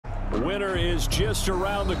Winter is just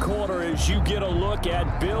around the corner as you get a look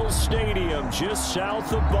at Bills Stadium just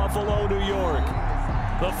south of Buffalo, New York.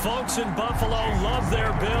 The folks in Buffalo love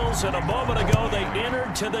their Bills, and a moment ago they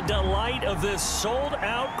entered to the delight of this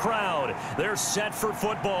sold-out crowd. They're set for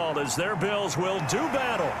football as their Bills will do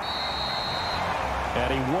battle.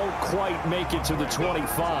 And he won't quite make it to the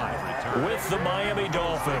 25 with the Miami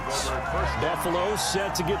Dolphins. Buffalo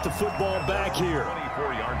set to get the football back here.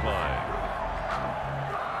 24-yard line.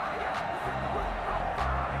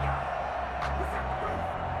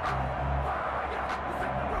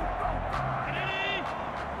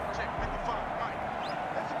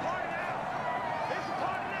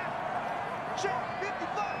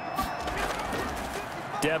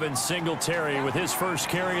 Devin Singletary with his first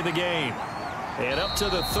carry of the game. And up to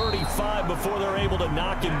the 35 before they're able to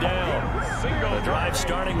knock him down. The drive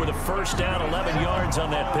starting with a first down, 11 yards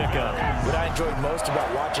on that pickup. What I enjoyed most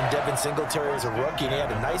about watching Devin Singletary as a rookie, and he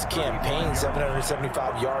had a nice campaign,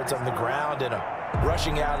 775 yards on the ground and a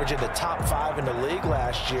rushing average in the top 5 in the league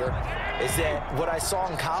last year, is that what I saw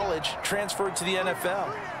in college transferred to the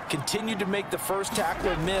NFL. Continued to make the first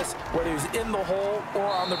tackler miss, whether he was in the hole or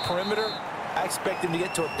on the perimeter. I expect him to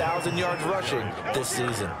get to 1,000 yards rushing this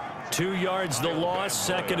season. 2 yards the loss,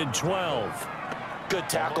 2nd and 12. Good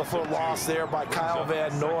tackle for loss there by Kyle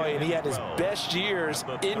Van Noy, and he had his best years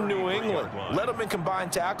in New England. Led them in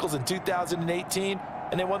combined tackles in 2018,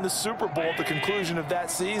 and they won the Super Bowl at the conclusion of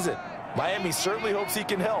that season. Miami certainly hopes he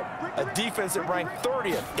can help. A defense that ranked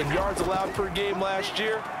 30th in yards allowed per game last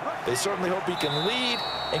year. They certainly hope he can lead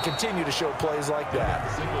and continue to show plays like that.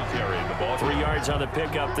 3 yards on the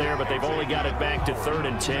pickup there, but they've only got it back to 3rd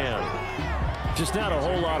and 10. Just not a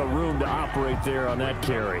whole lot of room to operate there on that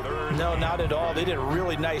carry. No, not at all. They did a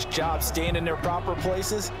really nice job staying in their proper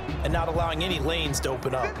places and not allowing any lanes to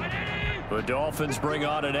open up. The Dolphins bring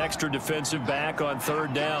on an extra defensive back on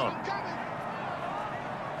 3rd down.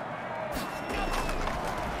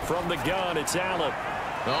 From the gun, it's Allen.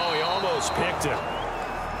 Oh, he almost picked him.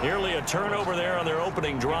 Nearly a turnover there on their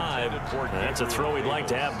opening drive. That's a throw he'd like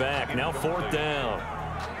to have back. Now 4th down.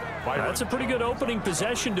 That's a pretty good opening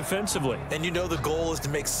possession defensively. And you know the goal is to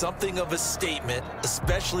make something of a statement,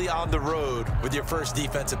 especially on the road with your first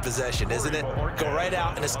defensive possession, isn't it? Go right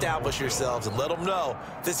out and establish yourselves and let them know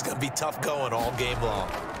this is going to be tough going all game long.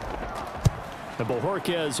 And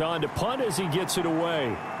Bojorquez on to punt as he gets it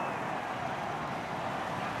away.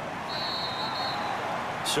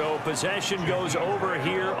 So possession goes over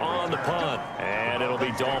here on the punt, and it'll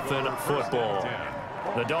be Dolphin football.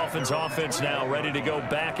 The Dolphins offense now ready to go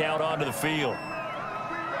back out onto the field.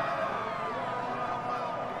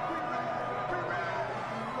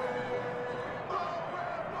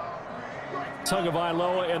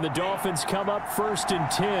 Tagovailoa and the Dolphins come up 1st and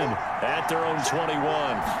 10 at their own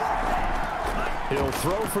 21. He'll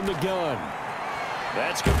throw from the gun.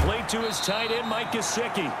 That's complete to his tight end, Mike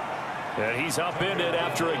Gesicki. And he's upended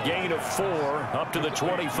after a gain of 4 up to the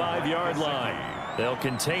 25-yard line. They'll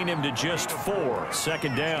contain him to just 4,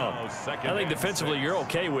 2nd down. I think defensively you're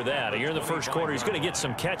okay with that. You're in the first quarter. He's going to get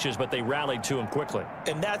some catches, but they rallied to him quickly.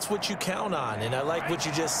 And that's what you count on, and I like what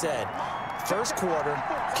you just said. First quarter,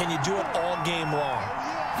 can you do it all game long?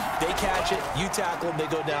 They catch it, you tackle them, they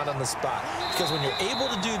go down on the spot. Because when you're able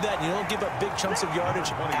to do that, you don't give up big chunks of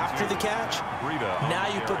yardage after the catch, now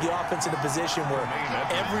you put the offense in a position where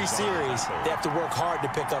every series they have to work hard to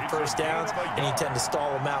pick up first downs, and you tend to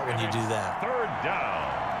stall them out when you do that. 3rd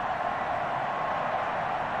down.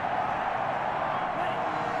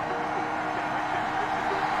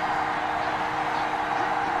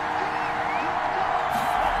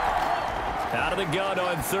 Out of the gun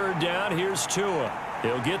on 3rd down, here's Tua.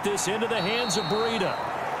 He'll get this into the hands of Breida.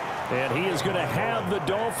 And he is going to have the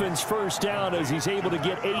Dolphins first down as he's able to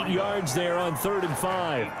get 8 yards there on 3rd and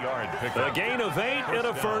 5. A gain of 8 and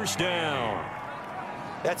a first down.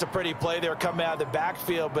 That's a pretty play there coming out of the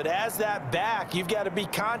backfield, but as that back, you've got to be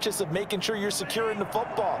conscious of making sure you're securing the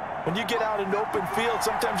football. When you get out in open field,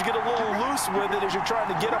 sometimes you get a little loose with it as you're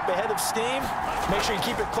trying to get up ahead of steam. Make sure you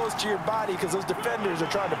keep it close to your body because those defenders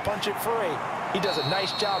are trying to punch it free. He does a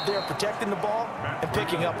nice job there protecting the ball and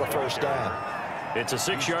picking up a first down. It's a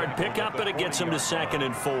 6-yard pickup, and it gets him to 2nd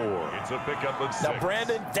and 4. It's a pickup of 6. Now,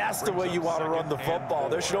 Brandon, that's the way you want to run the football.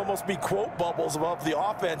 There should almost be quote bubbles above the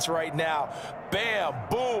offense right now. Bam,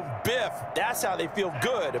 boom, biff. That's how they feel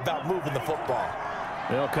good about moving the football.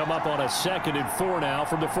 They'll come up on a 2nd and 4 now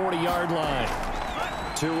from the 40-yard line.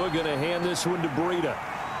 Tua going to hand this one to Breida.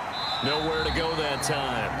 Nowhere to go that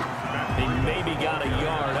time. He maybe got a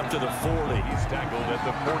yard up to the 40. He's tackled at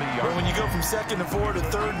the 40-yard. Well, when you go from 2nd and 4 to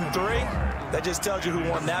 3rd and 3, that just tells you who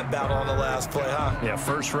won that battle on the last play, huh? Yeah,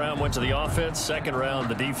 first round went to the offense, second round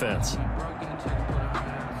the defense.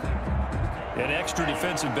 An extra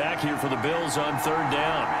defensive back here for the Bills on 3rd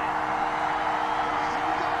down.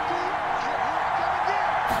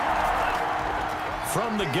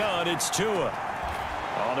 From the gun, it's Tua.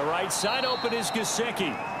 On the right side, open is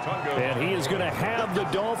Gesicki. And he is going to have the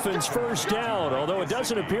Dolphins first down, although it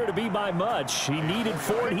doesn't appear to be by much. He needed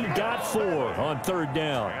 4, and he got 4 on 3rd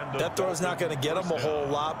down. That throw's not going to get them a whole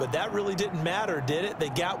lot, but that really didn't matter, did it? They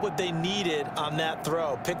got what they needed on that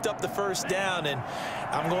throw. Picked up the first down, and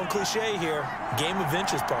I'm going cliche here. Game of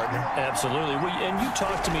inches, partner. Absolutely. And you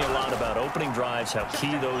talked to me a lot about opening drives, how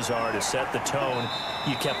key those are to set the tone.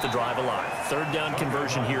 You kept the drive alive. 3rd down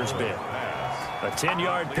conversion here is big. A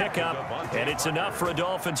 10-yard pickup, and it's enough for a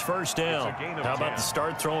Dolphins first down. How about the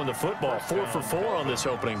start throwing the football? 4 for 4 on this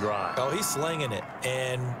opening drive. Oh, he's slinging it.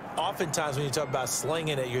 And oftentimes when you talk about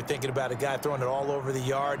slinging it, you're thinking about a guy throwing it all over the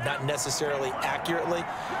yard, not necessarily accurately.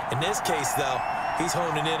 In this case, though, he's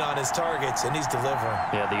honing in on his targets, and he's delivering.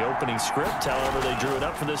 Yeah, the opening script, however, they drew it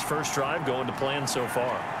up for this first drive, going to plan so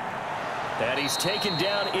far. And he's taken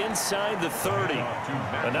down inside the 30.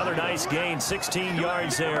 Another nice gain, 16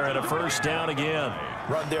 yards there, and a first down again.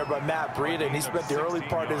 Run there by Matt Breida, and he spent the early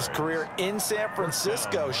part of his career in San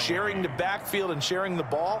Francisco, sharing the backfield and sharing the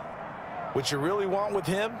ball. What you really want with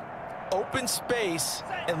him, open space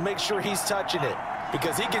and make sure he's touching it,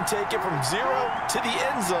 because he can take it from 0 to the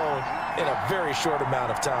end zone in a very short amount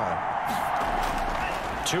of time.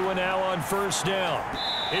 Tua now on first down.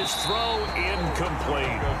 His throw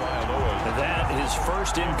incomplete. That is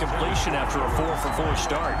first incompletion after a 4 for 4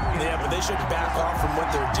 start. Yeah, but they should back off from what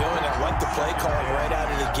they're doing. I like the play calling right out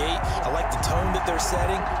of the gate. I like the tone that they're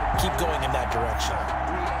setting. Keep going in that direction.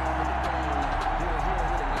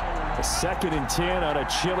 A 2nd and 10 on a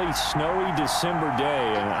chilly, snowy December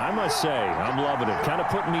day. And I must say, I'm loving it. Kind of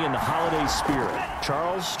putting me in the holiday spirit.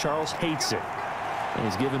 Charles hates it. And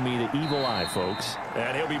he's giving me the evil eye, folks.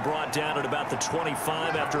 And he'll be brought down at about the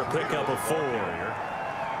 25 after a pickup of 4.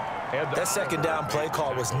 That 2nd down play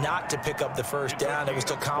call was not to pick up the first down. It was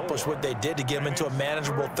to accomplish what they did, to get them into a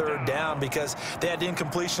manageable 3rd down, because they had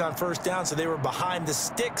incompletion on first down, so they were behind the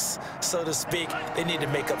sticks, so to speak. They needed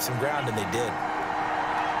to make up some ground, and they did.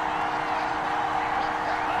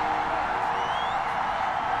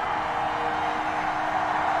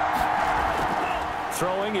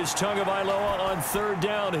 Throwing is Tagovailoa on 3rd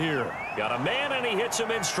down here. Got a man, and he hits him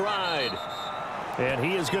in stride. And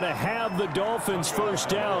he is going to have the Dolphins first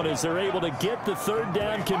down as they're able to get the 3rd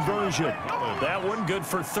down conversion. That one good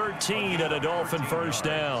for 13 at a Dolphin first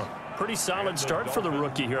down. Pretty solid start for the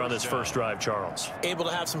rookie here on this first drive, Charles. Able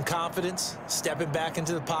to have some confidence, stepping back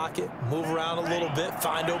into the pocket, move around a little bit,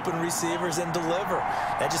 find open receivers, and deliver.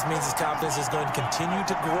 That just means his confidence is going to continue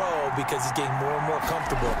to grow because he's getting more and more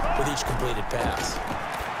comfortable with each completed pass.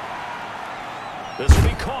 This will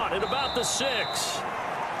be caught at about the 6.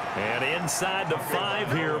 And inside the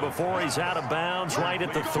 5 here before he's out of bounds, right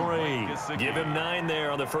at the 3. Give him 9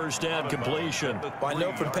 there on the first down completion. Well, I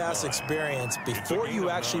know from past experience, before you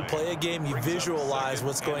actually play a game, you visualize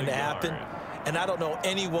what's going to happen. And I don't know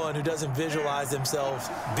anyone who doesn't visualize themselves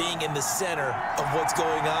being in the center of what's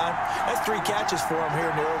going on. That's 3 catches for him here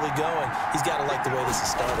in the early going. He's got to like the way this is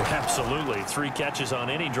started. Absolutely. 3 catches on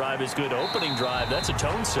any drive is good. Opening drive, that's a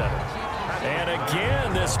tone setter. And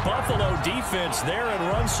again, this Buffalo defense there in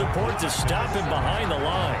run support to stop him behind the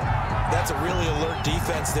line. That's a really alert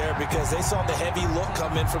defense there, because they saw the heavy look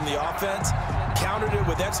come in from the offense, countered it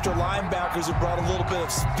with extra linebackers who brought a little bit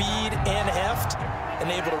of speed and heft, and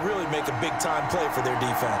able to really make a big-time play for their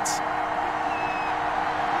defense.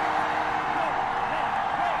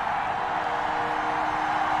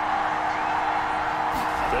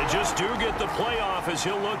 They just do get the playoff as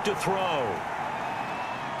he'll look to throw.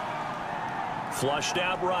 Flushed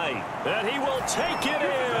out right, and he will take it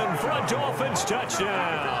in for a Dolphins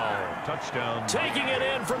touchdown. Touchdown. Taking it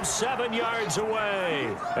in from 7 yards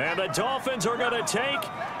away. And the Dolphins are going to take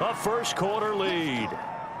a first-quarter lead.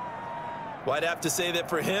 Well, I'd have to say that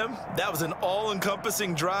for him, that was an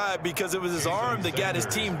all-encompassing drive, because it was his arm that got his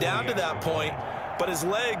team down to that point, but his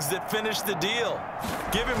legs that finished the deal.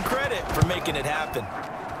 Give him credit for making it happen.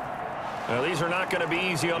 Now, these are not going to be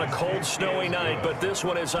easy on a cold, snowy night, but this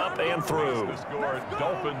one is up and through. The score,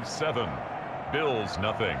 Dolphins 7, Bills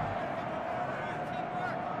nothing.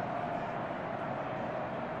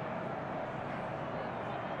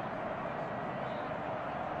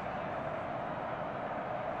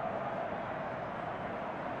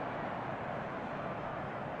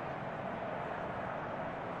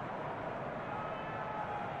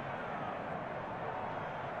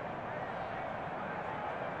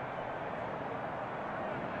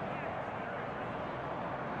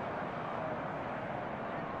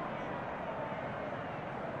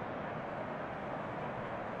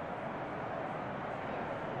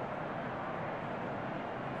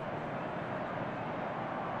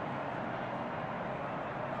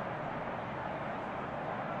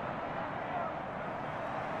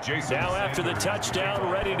 Now after the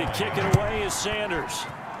touchdown, ready to kick it away is Sanders.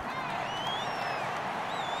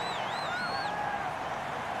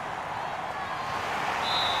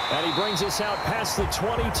 And he brings us out past the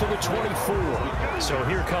 20 to the 24. So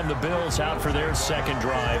here come the Bills out for their second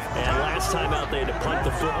drive. And last time out, they had to punt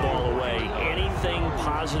the football away. Anything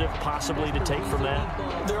positive possibly to take from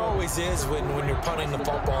that? There always is when you're punting the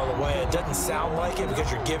football away. It doesn't sound like it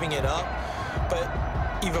because you're giving it up. But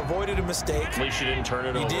you've avoided a mistake. At least you didn't turn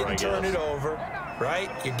it over, You didn't turn it over, right?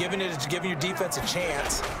 You're giving your defense a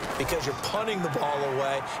chance because you're punting the ball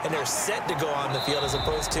away, and they're set to go on the field as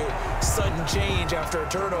opposed to sudden change after a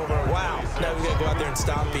turnover. Wow, now we got to go out there and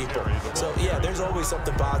stop people. So, yeah, there's always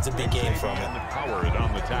something positive to be gained from it. Powered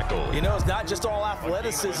on the tackle. You know, it's not just all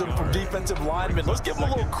athleticism from defensive linemen. Let's give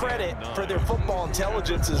them a little credit for their football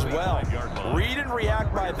intelligence as well. Read and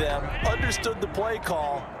react by them, understood the play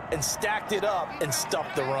call, and stacked it up and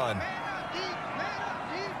stuffed the run.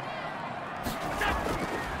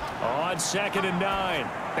 On 2nd and 9,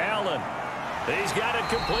 Allen. He's got it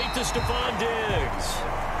complete to Stephon Diggs.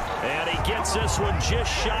 And he gets this one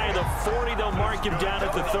just shy of the 40. They'll mark him down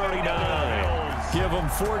at the 39. Give him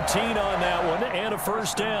 14 on that one and a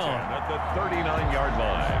first down. At the 39-yard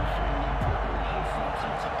line.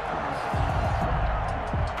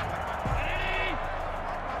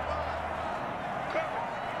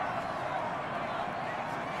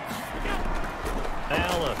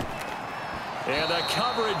 Allen. And the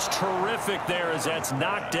coverage terrific there as that's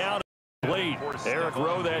knocked down late. Eric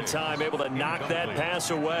Rowe that time able to knock that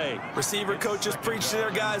pass away. Receiver coaches preach to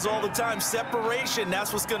their guys all the time. Separation,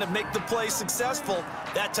 that's what's going to make the play successful.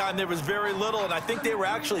 That time there was very little, and I think they were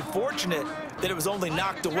actually fortunate that it was only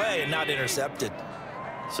knocked away and not intercepted.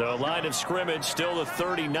 So line of scrimmage still the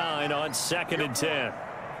 39 on 2nd and 10.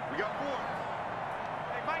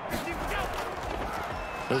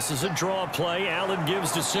 This is a draw play. Allen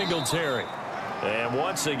gives to Singletary. And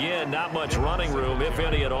once again, not much running room, if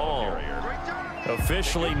any at all.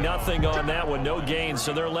 Officially nothing on that one, no gain,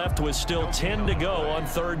 so they're left with still 10 to go on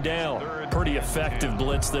 3rd down. Pretty effective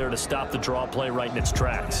blitz there to stop the draw play right in its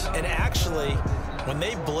tracks. And actually, when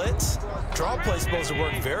they blitz, draw play's supposed to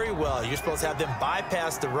work very well. You're supposed to have them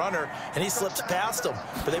bypass the runner, and he slips past them.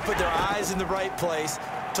 But they put their eyes in the right place,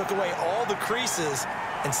 took away all the creases,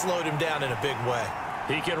 and slowed him down in a big way.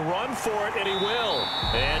 He can run for it, and he will.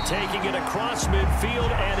 And taking it across midfield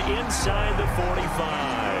and inside the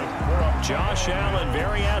 45. Josh Allen,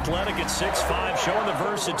 very athletic at 6'5", showing the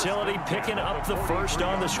versatility, picking up the first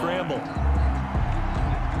on the scramble.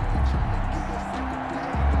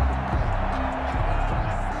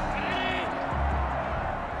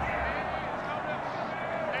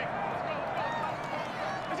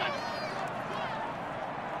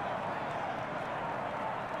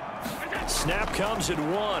 Snap comes at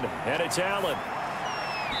 1, and it's Allen.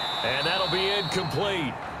 And that'll be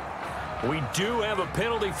incomplete. We do have a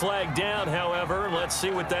penalty flag down, however. Let's see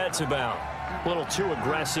what that's about. A little too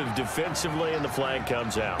aggressive defensively, and the flag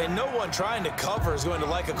comes out. And no one trying to cover is going to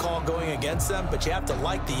like a call going against them, but you have to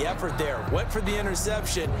like the effort there. Went for the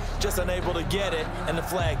interception, just unable to get it, and the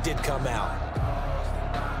flag did come out.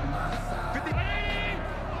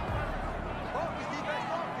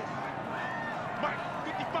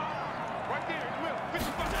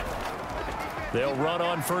 They'll run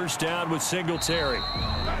on 1st down with Singletary.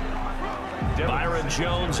 Byron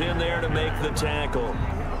Jones in there to make the tackle.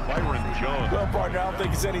 Byron Jones. Well, partner, I don't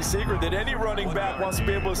think it's any secret that any running back wants to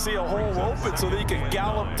be able to see a hole open so that he can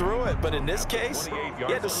gallop through it. But in this case, he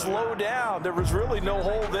had to slow down. There was really no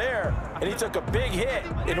hole there, and he took a big hit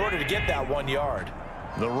in order to get that 1 yard.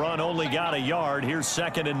 The run only got a yard. Here's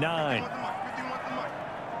 2nd and 9.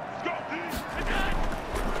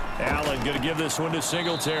 Allen going to give this one to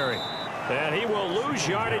Singletary. And he will lose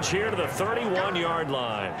yardage here to the 31-yard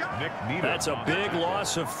line. That's a big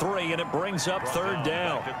loss of 3, and it brings up 3rd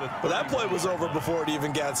down. Well, that play was over before it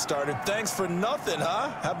even got started. Thanks for nothing,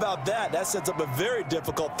 huh? How about that? That sets up a very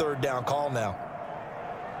difficult 3rd down call now.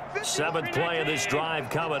 7th play of this drive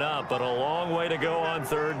coming up, but a long way to go on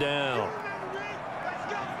 3rd down.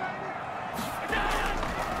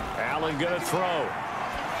 Allen going to throw.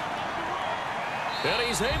 And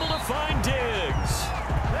he's able to find Diggs.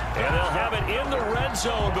 And they'll have it in the red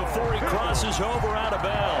zone before he crosses over out of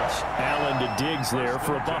bounds. Allen to Diggs there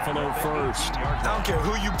for a Buffalo first. I don't care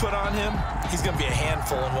who you put on him. He's going to be a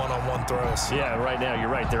handful in one-on-one throws. Yeah, right now, you're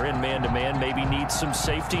right. They're in man-to-man. Maybe needs some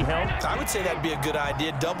safety help. I would say that'd be a good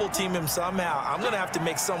idea. Double team him somehow. I'm going to have to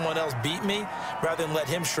make someone else beat me rather than let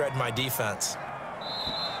him shred my defense.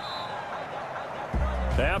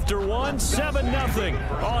 After 1,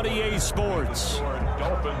 7-0 on EA Sports.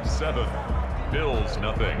 Dolphins 7, Bills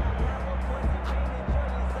nothing.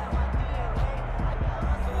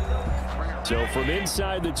 So from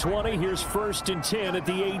inside the 20, here's 1st and 10 at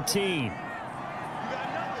the 18.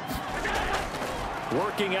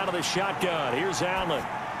 Working out of the shotgun. Here's Allen.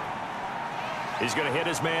 He's going to hit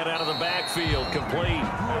his man out of the backfield. Complete.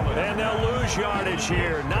 And they'll lose yardage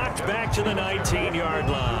here. Knocked back to the 19-yard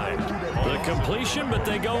line. The completion, but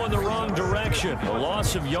they go in the wrong direction. A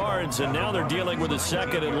loss of yards, and now they're dealing with a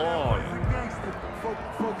 2nd and long.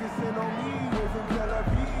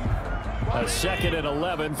 A 2nd and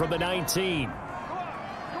 11 from the 19.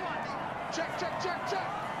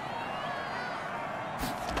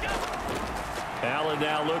 Allen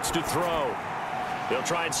now looks to throw. He'll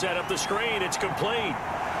try and set up the screen. It's complete.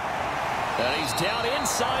 And he's down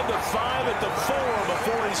inside the 5 at the 4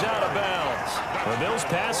 before he's out of bounds. The Bills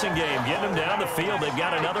passing game getting him down the field. They've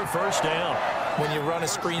got another 1st down. When you run a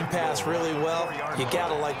screen pass really well, you got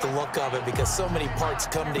to like the look of it because so many parts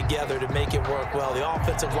come together to make it work well. The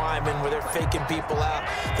offensive linemen, where they're faking people out,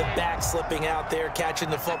 the back slipping out there, catching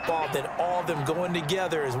the football, then all of them going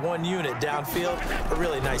together as one unit downfield. A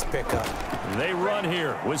really nice pickup. They run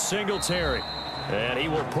here with Singletary. And he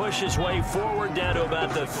will push his way forward down to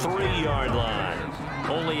about the 3-yard line.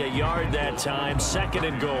 Only a yard that time, 2nd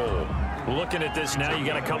and goal. Looking at this now, you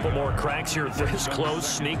got a couple more cracks here this close.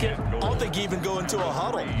 Sneak it. I don't think you even go into a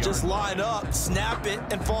huddle. Just line up, snap it,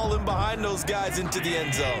 and fall in behind those guys into the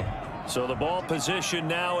end zone. So the ball position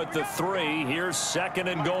now at the 3. Here's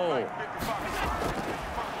 2nd and goal.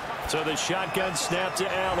 So the shotgun snap to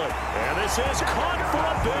Allen. And this is caught for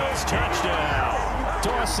a Bills touchdown.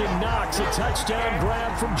 Dawson Knox, a touchdown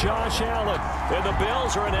grab from Josh Allen. And the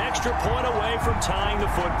Bills are an extra point away from tying the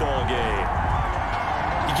football game.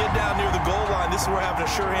 You get down near the goal line, this is where having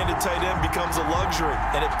a sure-handed tight end becomes a luxury.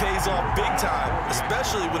 And it pays off big time,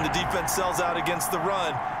 especially when the defense sells out against the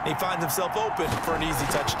run. And he finds himself open for an easy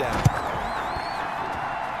touchdown.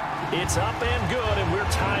 It's up and good, and we're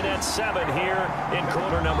tied at 7 here in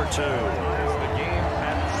quarter number 2. The game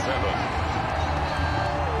at 7.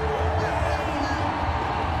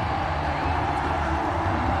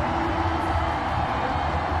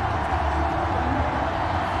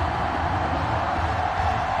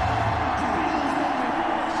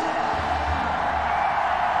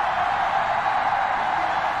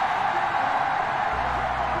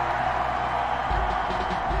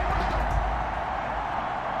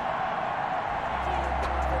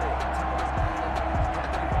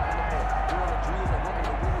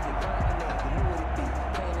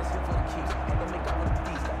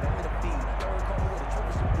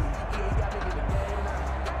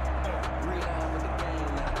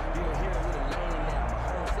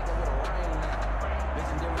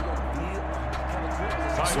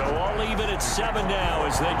 So all even at 7 now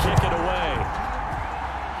as they kick it away.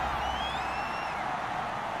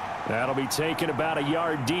 That'll be taken about a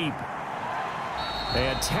yard deep.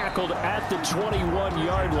 And tackled at the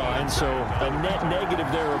 21-yard line, so a net negative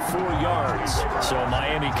there of 4 yards. So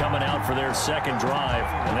Miami coming out for their 2nd drive.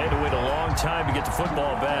 And they had to wait a long time to get the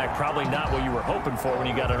football back. Probably not what you were hoping for when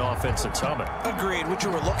you got an offense that's humming. Agreed. What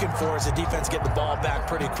you were looking for is the defense get the ball back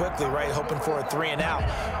pretty quickly, right? Hoping for a 3 and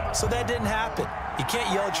out. So that didn't happen. You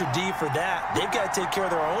can't yell at your D for that. They've got to take care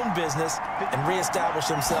of their own business and reestablish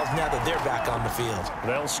themselves now that they're back on the field.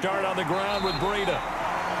 They'll start on the ground with Breida.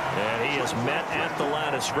 And he is met at the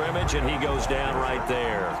line of scrimmage, and he goes down right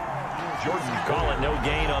there. Jordan call it no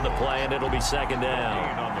gain on the play, and it'll be 2nd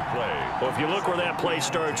down. On the play. Well, if you look where that play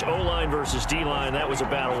starts, O-line versus D-line, that was a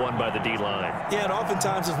battle won by the D-line. Yeah, and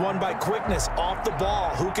oftentimes it's won by quickness off the ball.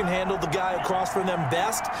 Who can handle the guy across from them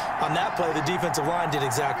best? On that play, the defensive line did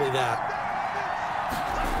exactly that.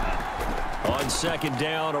 On 2nd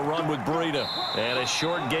down, a run with Breida. And a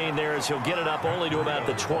short gain there as he'll get it up only to about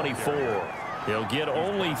the 24. He'll get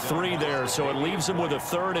only 3 there, so it leaves him with a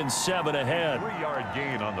 3rd and 7 ahead. 3-yard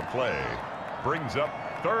gain on the play. Brings up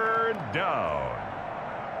 3rd down.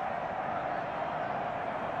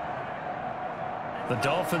 The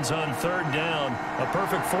Dolphins on 3rd down. A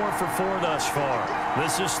perfect 4 for 4 thus far.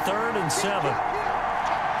 This is 3rd and 7.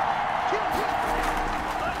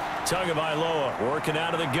 Tagovailoa working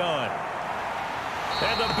out of the gun.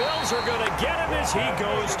 And the Bills are going to get him as he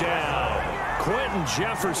goes down. Quentin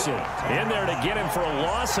Jefferson in there to get him for a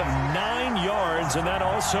loss of 9 yards, and that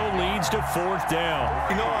also leads to 4th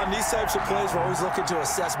down. You know, on these types of plays, we're always looking to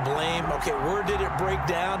assess blame. Okay, where did it break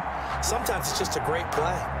down? Sometimes it's just a great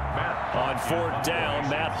play. On 4th down,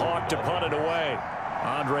 Matt Hawk to punt it away.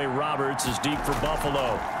 Andre Roberts is deep for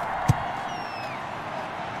Buffalo.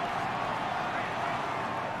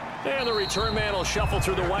 And the return man will shuffle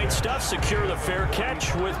through the white stuff, secure the fair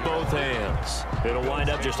catch with both hands. It'll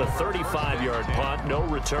wind up just a 35-yard punt, no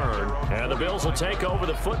return. And the Bills will take over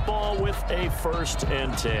the football with a 1st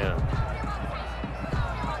and 10.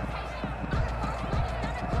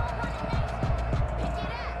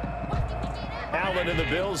 Allen and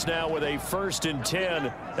the Bills now with a 1st and 10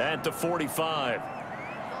 at the 45.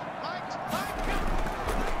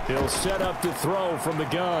 He'll set up to throw from the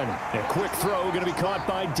gun. A quick throw going to be caught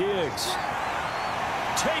by Diggs.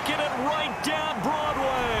 Taking it right down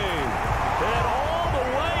Broadway. And all the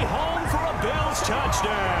way home for a Bills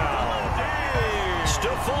touchdown.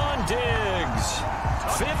 Stephon Diggs,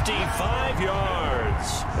 55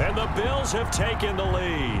 yards. And the Bills have taken the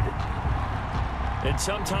lead. And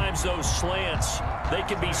sometimes those slants, they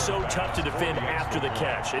can be so tough to defend after the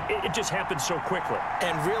catch. It just happens so quickly.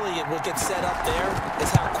 And really, what gets set up there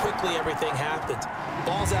is how quickly everything happens.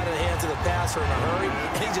 Ball's out of the hands of the passer in a hurry,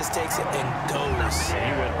 and he just takes it and goes.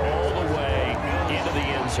 He went all the way into the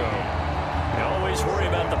end zone. You always worry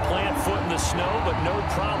about the plant foot in the snow, but no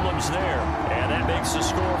problems there. And that makes the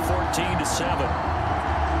score 14-7.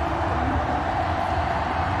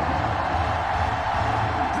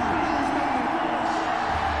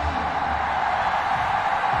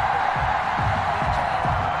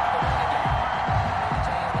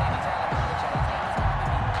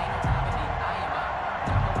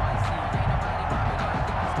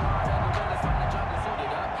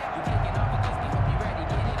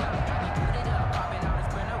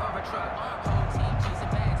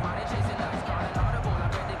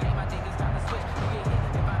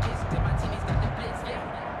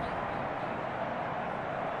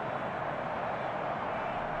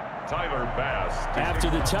 After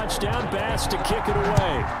the touchdown, Bass to kick it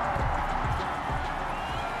away.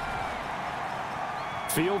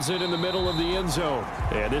 Fields it in the middle of the end zone.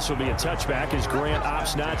 And this will be a touchback as Grant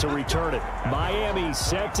opts not to return it. Miami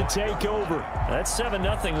set to take over. That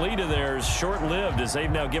 7-0 lead of theirs short-lived as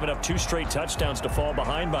they've now given up 2 straight touchdowns to fall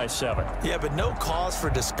behind by 7. Yeah, but no cause for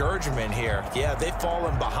discouragement here. Yeah, they've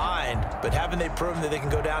fallen behind, but haven't they proven that they can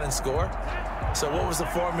go down and score? So what was the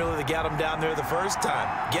formula that got them down there the first time?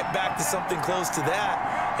 Get back to something close to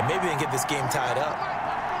that, and maybe they can get this game tied up.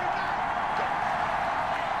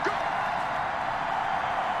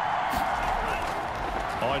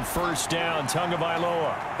 On 1st down,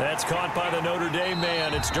 Tagovailoa. That's caught by the Notre Dame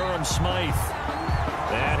man. It's Durham Smythe.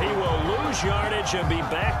 And he will lose yardage and be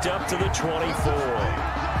backed up to the 24.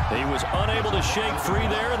 He was unable to shake free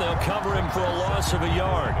there, and they'll cover him for a loss of a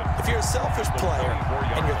yard. If you're a selfish player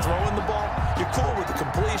and you're throwing the ball, you're cool with the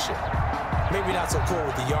completion. Maybe not so cool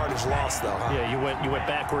with the yardage loss, though, huh? Yeah, you went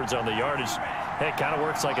backwards on the yardage. Hey, it kind of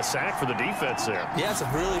works like a sack for the defense there. Yeah, it's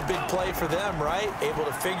a really big play for them, right? Able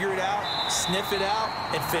to figure it out, sniff it out,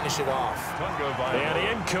 and finish it off.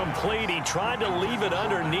 And incomplete. He tried to leave it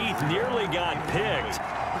underneath, nearly got picked.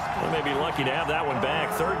 They may be lucky to have that one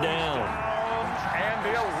back. 3rd down. And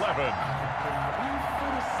 11.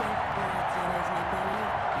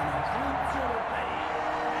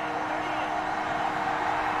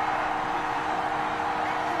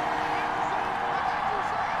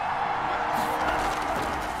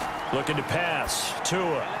 Looking to pass.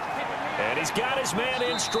 Tua. And he's got his man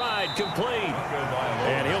in stride, complete.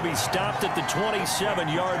 And he'll be stopped at the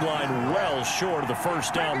 27-yard line, well short of the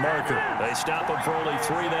 1st down marker. They stop him for only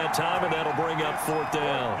 3 that time, and that'll bring up 4th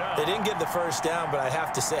down. They didn't get the 1st down, but I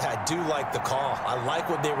have to say I do like the call. I like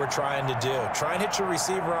what they were trying to do. Try and hit your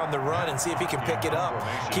receiver on the run and see if he can pick it up.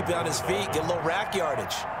 Keep it on his feet, get a little rack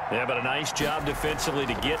yardage. Yeah, but a nice job defensively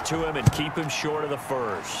to get to him and keep him short of the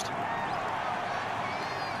 1st.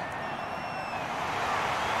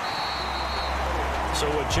 So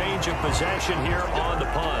a change of possession here on the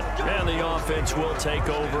punt. And the offense will take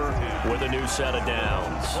over with a new set of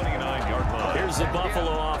downs. 29-yard line. Here's the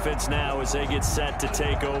Buffalo offense now as they get set to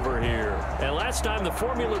take over here. And last time the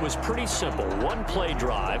formula was pretty simple. 1-play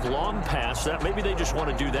drive, long pass. That maybe they just want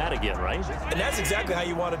to do that again, right? And that's exactly how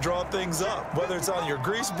you want to draw things up. Whether it's on your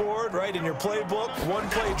grease board, right, in your playbook,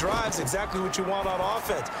 1-play drive is exactly what you want on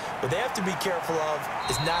offense. What they have to be careful of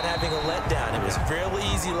is not having a letdown. It was fairly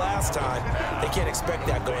easy last time. They can't expect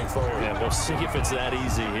that going forward. Yeah, we'll see if it's that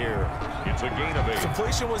easy here. It's a gain of 8.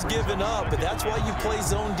 Completion was given up, but that's why you play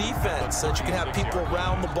zone defense, so that you can have people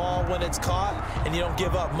around the ball when it's caught, and you don't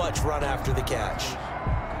give up much run after the catch.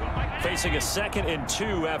 Facing a 2nd and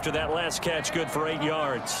 2 after that last catch, good for 8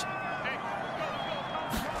 yards.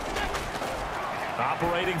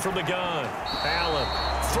 Operating from the gun. Allen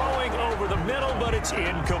throwing over the middle, but it's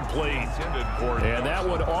incomplete. And that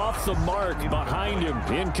one off the mark behind him.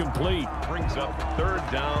 Incomplete. Brings up 3rd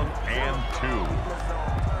down and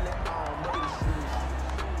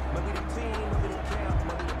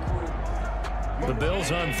 2. The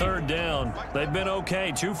Bills on 3rd down. They've been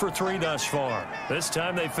okay, 2 for 3 thus far. This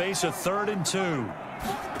time they face a 3rd and 2.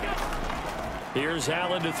 Here's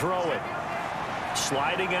Allen to throw it.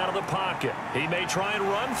 Sliding out of the pocket. He may try and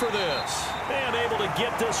run for this. And able to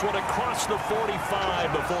get this one across the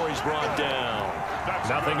 45 before he's brought down.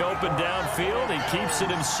 Nothing open downfield. He keeps it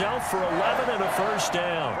himself for 11 and a first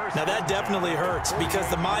down. Now that definitely hurts because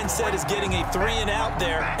the mindset is getting a 3 and out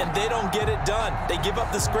there, and they don't get it done. They give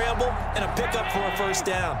up the scramble and a pickup for a first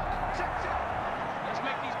down.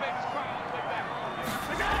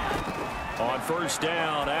 On first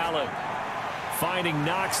down, Allen finding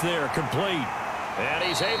Knox there, complete. And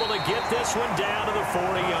he's able to get this one down to the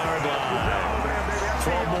 40-yard line.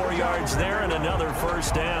 12 more yards there and another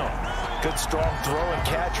first down. Good strong throw and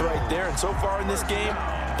catch right there. And so far in this game,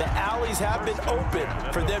 the alleys have been open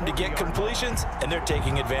for them to get completions, and they're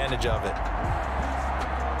taking advantage of it.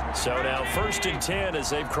 So now 1st and 10 as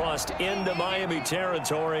they've crossed into Miami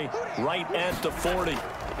territory right at the 40.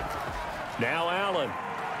 Now Allen.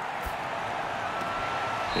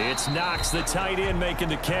 It's Knox, the tight end, making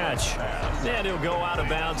the catch. And he'll go out of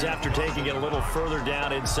bounds after taking it a little further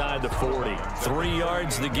down inside the 40. 3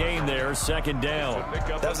 yards the gain there, 2nd down.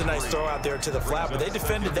 That was a nice throw out there to the flat, but they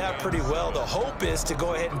defended that pretty well. The hope is to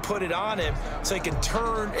go ahead and put it on him so he can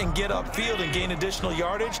turn and get upfield and gain additional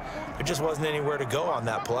yardage. There just wasn't anywhere to go on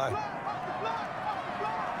that play.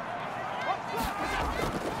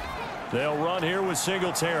 They'll run here with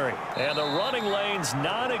Singletary. And the running lane's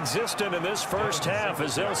non-existent in this first half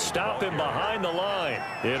as they'll stop him behind the line.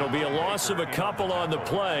 It'll be a loss of a couple on the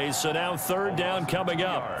play, so now 3rd down coming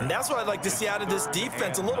up. And that's what I'd like to see out of this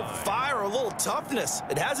defense, a little fire, a little toughness.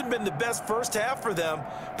 It hasn't been the best first half for them,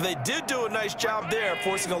 but they did do a nice job there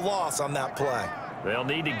forcing a loss on that play. They'll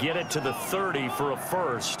need to get it to the 30 for a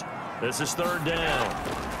first. This is 3rd down.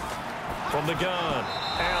 From the gun,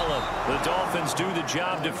 Allen. The Dolphins do the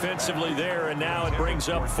job defensively there, and now it brings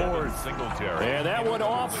up 4th. And that one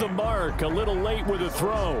off the mark, a little late with a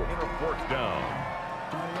throw. 4th down.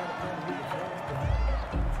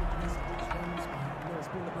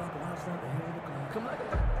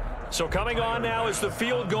 So coming on now is the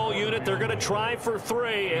field goal unit. They're going to try for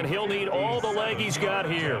 3, and he'll need all the leg he's got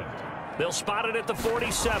here. They'll spot it at the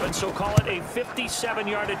 47, so call it a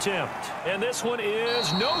 57-yard attempt. And this one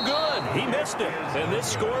is no good. He missed it. And this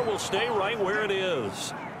score will stay right where it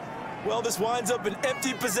is. Well, this winds up an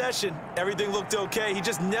empty possession. Everything looked okay. He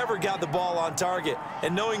just never got the ball on target.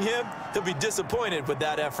 And knowing him, he'll be disappointed with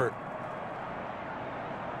that effort.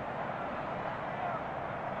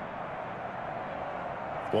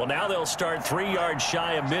 Well, now they'll start 3 yards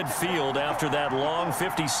shy of midfield after that long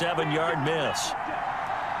 57-yard miss.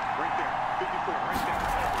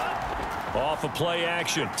 Off of play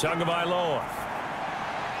action, Tagovailoa.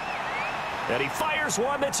 And he fires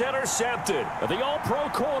one that's intercepted. The all-pro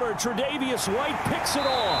corner, Tre'Davious White, picks it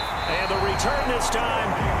off. And the return this time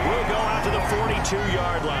will go out to the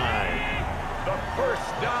 42-yard line. The first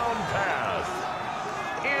down pass.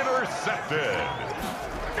 Intercepted.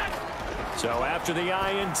 So after the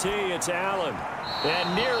INT, it's Allen.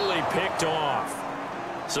 And nearly picked off.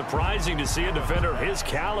 Surprising to see a defender of his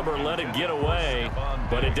caliber let it get away,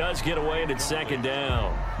 but it does get away and it's 2nd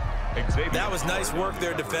down. That was nice work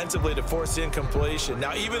there defensively to force incompletion.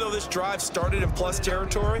 Now, even though this drive started in plus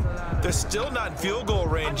territory, they're still not in field goal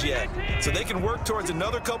range yet, so they can work towards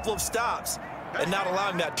another couple of stops and not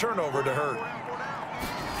allowing that turnover to hurt.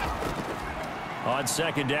 On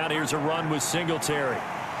 2nd down, here's a run with Singletary.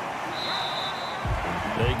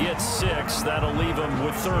 They get 6. That'll leave them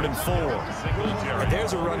with 3rd and 4. And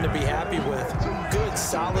there's a run to be happy with. Good,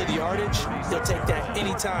 solid yardage. They'll take that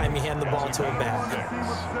anytime you hand the ball to him back.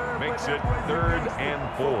 Makes it 3rd and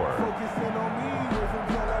 4.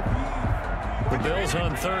 The Bills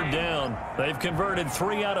on 3rd down. They've converted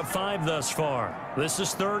 3 out of 5 thus far. This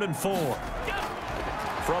is 3rd and 4.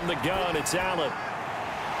 From the gun, it's Allen.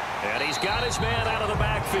 And he's got his man out of the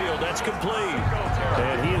backfield. That's complete.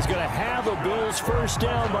 And he is going to have the Bills first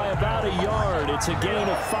down by about a yard. It's a gain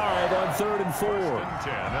of 5 on 3rd and 4.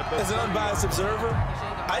 As an unbiased observer,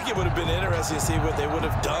 I think it would have been interesting to see what they would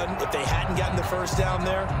have done if they hadn't gotten the first down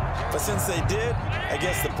there. But since they did, I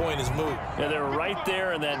guess the point is moot. And they're right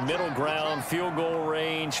there in that middle ground, field goal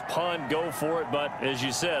range, punt, go for it. But as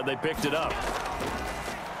you said, they picked it up.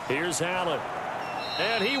 Here's Allen.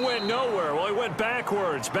 And he went nowhere. Well, he went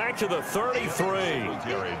backwards, back to the 33.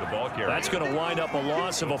 That's going to wind up a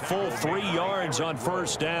loss of a full 3 yards on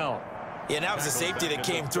first down. Yeah, that was a safety that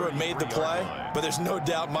came through and made the play. But there's no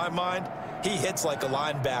doubt in my mind, he hits like a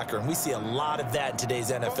linebacker. And we see a lot of that in today's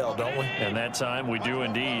NFL, don't we? And that time we do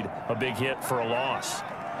indeed. A big hit for a loss.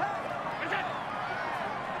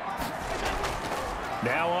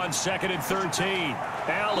 Now on 2nd and 13.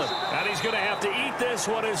 Allen, and he's going to have to eat this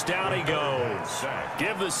one as down he goes.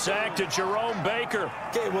 Give the sack to Jerome Baker.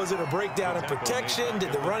 Okay, was it a breakdown in protection?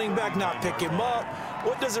 Did the running back not pick him up?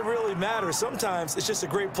 What does it really matter? Sometimes it's just a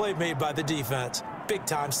great play made by the defense.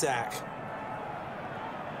 Big-time sack.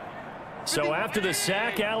 So after the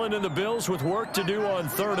sack, Allen and the Bills with work to do on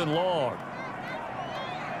 3rd and long.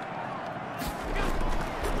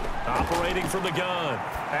 Operating from the gun,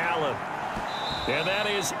 Allen. And that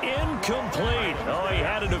is incomplete. Oh, he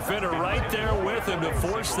had a defender right there with him to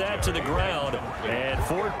force that to the ground. And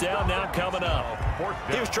 4th down now coming up.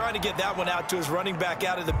 He was trying to get that one out to his running back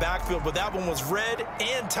out of the backfield, but that one was read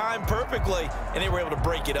and timed perfectly, and they were able to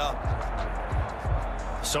break it up.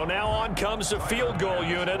 So now on comes the field goal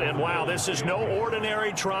unit, and wow, this is no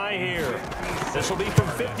ordinary try here. This will be from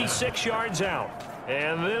 56 yards out.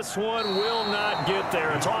 And this one will not get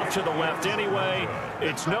there. It's off to the left anyway.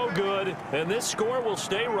 It's no good, and this score will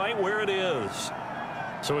stay right where it is.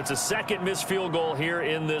 So it's a second missed field goal here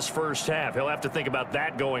in this first half. He'll have to think about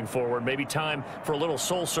that going forward. Maybe time for a little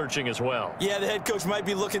soul-searching as well. Yeah, the head coach might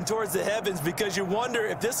be looking towards the heavens because you wonder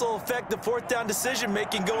if this will affect the 4th down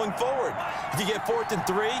decision-making going forward. If you get 4th and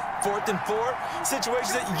 3, 4th and 4,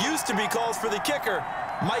 situations that used to be calls for the kicker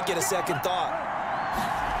might get a second thought.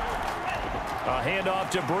 A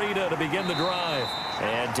handoff to Breida to begin the drive.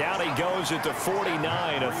 And down he goes at the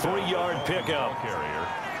 49, a 3-yard pickup.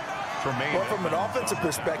 Well, from an offensive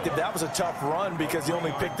perspective, that was a tough run because he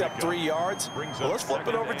only picked up 3 yards. Well, let's flip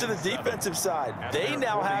it over to the defensive side. They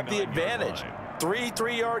now have the advantage. 3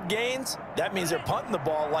 3-yard gains, that means they're punting the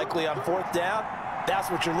ball likely on 4th down. That's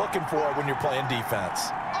what you're looking for when you're playing defense.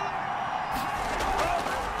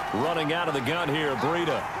 Running out of the gun here,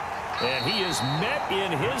 Breida. And he is met in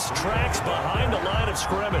his tracks behind the line of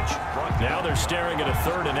scrimmage. Now they're staring at a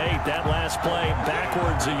 3rd and 8. That last play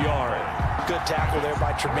backwards a yard. Good tackle there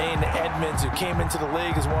by Tremaine Edmonds, who came into the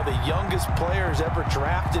league as one of the youngest players ever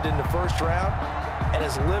drafted in the 1st round and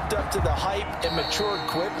has lived up to the hype and matured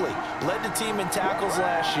quickly. Led the team in tackles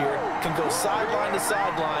last year, can go sideline to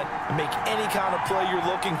sideline and make any kind of play you're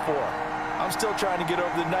looking for. I'm still trying to get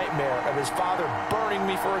over the nightmare of his father burning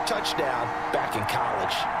me for a touchdown back in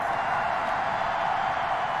college.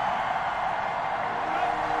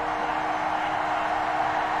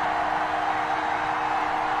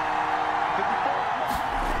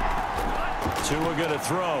 Tua going to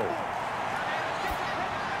throw.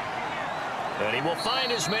 And he will find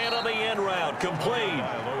his man on the end route, complete.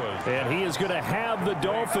 And he is going to have the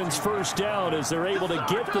Dolphins first down as they're able to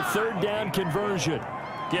get the 3rd down conversion.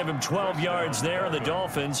 Give him 12 yards there, and the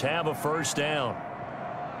Dolphins have a first down.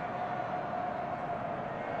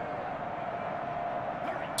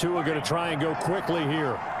 Tua going to try and go quickly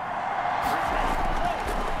here.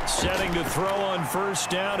 Setting to throw on first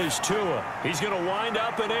down is Tua. He's going to wind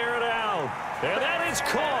up and air it out. And that is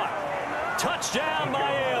caught. Touchdown,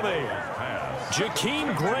 Miami.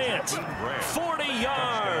 Jakeem Grant, 40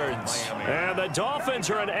 yards. And the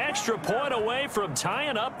Dolphins are an extra point away from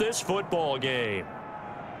tying up this football game.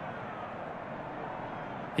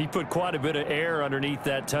 He put quite a bit of air underneath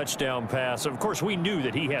that touchdown pass. Of course, we knew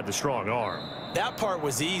that he had the strong arm. That part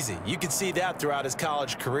was easy. You could see that throughout his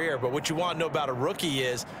college career. But what you want to know about a rookie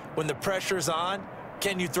is when the pressure's on,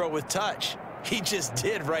 can you throw with touch? He just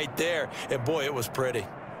did right there. And, boy, it was pretty.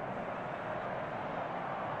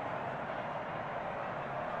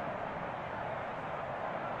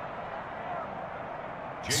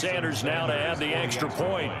 Sanders now to add the extra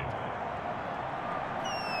point.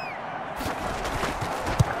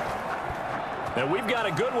 And we've got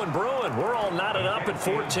a good one brewing. We're all knotted up at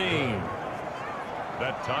 14.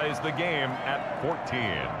 That ties the game at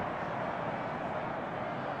 14.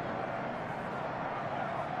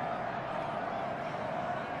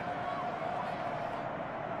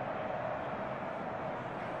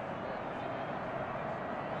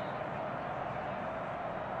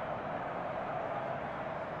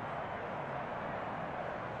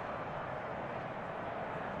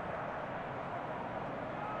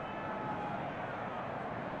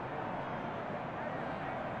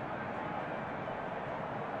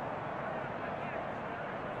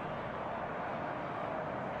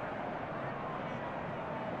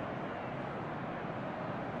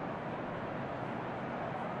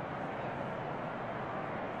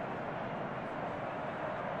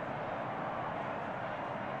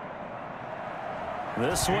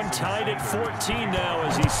 This one tied at 14 now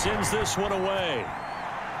as he sends this one away.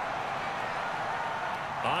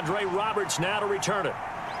 Andre Roberts now to return it.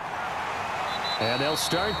 And they'll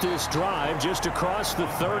start this drive just across the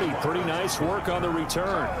 30. Pretty nice work on the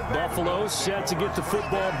return. Buffalo set to get the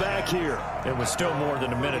football back here. It was still more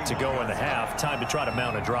than a minute to go in the half. Time to try to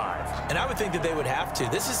mount a drive. And I would think that they would have to.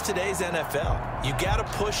 This is today's NFL. You got to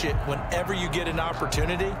push it whenever you get an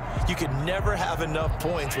opportunity. You can never have enough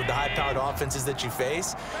points with the high-powered offenses that you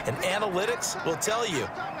face. And analytics will tell you,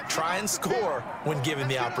 try and score when given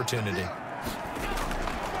the opportunity.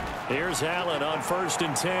 Here's Allen on 1st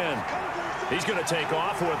and 10. He's going to take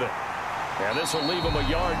off with it. And this will leave him a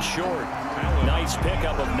yard short. Nice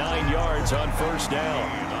pickup of 9 yards on 1st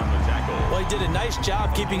down. Well, he did a nice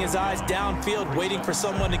job keeping his eyes downfield, waiting for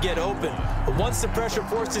someone to get open. But once the pressure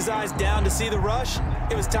forced his eyes down to see the rush,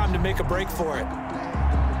 it was time to make a break for it.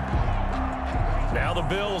 Now the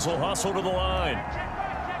Bills will hustle to the line.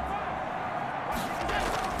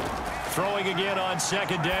 Throwing again on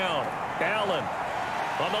 2nd down. Allen.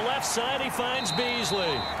 On the left side, he finds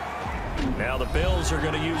Beasley. Now the Bills are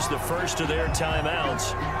going to use the first of their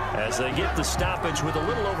timeouts as they get the stoppage with a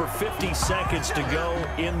little over 50 seconds to go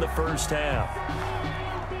in the first half.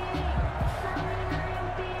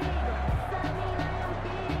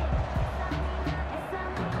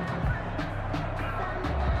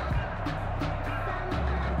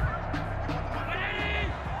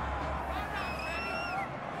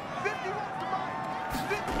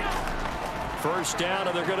 First down,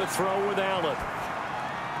 and they're going to throw with Allen.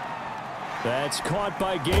 That's caught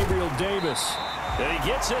by Gabriel Davis. And he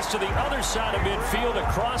gets this to the other side of midfield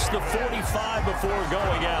across the 45 before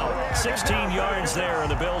going out. 16 yards there, and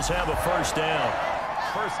the Bills have a first down.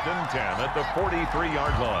 1st and 10 at the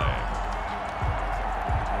 43-yard line.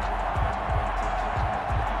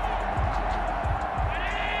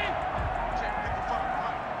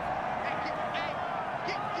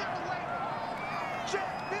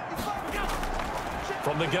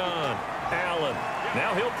 From the gun, Allen.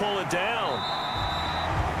 Now he'll pull it down.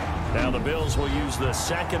 Now the Bills will use the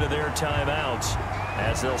second of their timeouts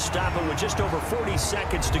as they'll stop it with just over 40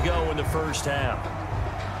 seconds to go in the first half.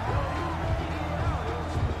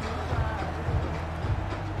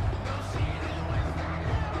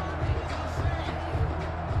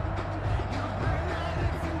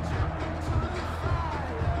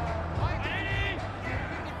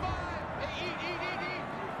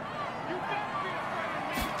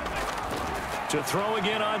 To throw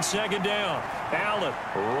again on 2nd down. Allen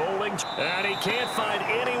rolling, and he can't find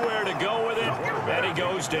anywhere to go with it, and he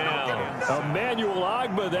goes down. Emmanuel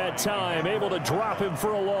Ogbah that time, able to drop him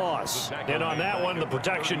for a loss. And on that one, the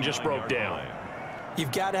protection just broke down.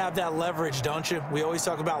 You've got to have that leverage, don't you? We always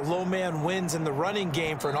talk about low man wins in the running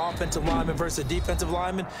game for an offensive lineman versus a defensive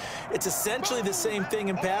lineman. It's essentially the same thing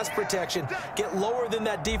in pass protection. Get lower than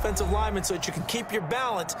that defensive lineman so that you can keep your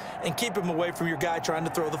balance and keep him away from your guy trying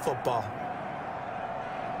to throw the football.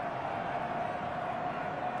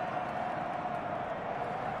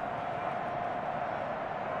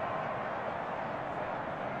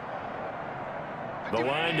 The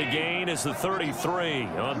line to gain is the 33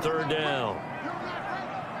 on 3rd down.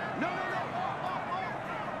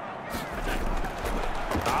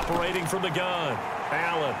 Operating from the gun,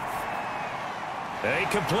 Allen. And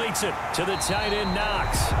he completes it to the tight end,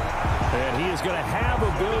 Knox. And he is going to have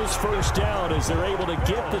a Bills first down as they're able to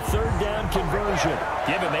get the 3rd down conversion.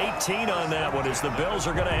 Give him 18 on that one as the Bills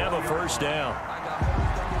are going to have a first down.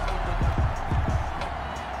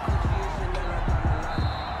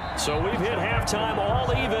 So we've hit halftime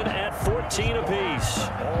all even at 14 apiece.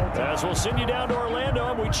 As we'll send you down to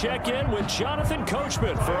Orlando, and we check in with Jonathan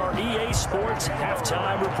Coachman for our EA Sports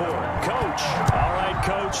Halftime Report. Coach. All right,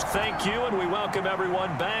 Coach, thank you, and we welcome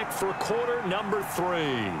everyone back for quarter number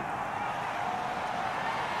 3.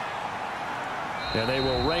 And they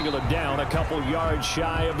will wrangle it down a couple yards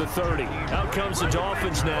shy of the 30. Out comes the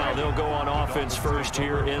Dolphins now. They'll go on offense first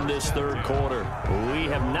here in this 3rd quarter. We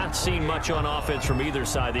have not seen much on offense from either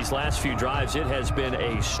side. These last few drives, it has been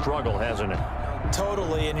a struggle, hasn't it?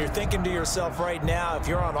 Totally, and you're thinking to yourself right now, if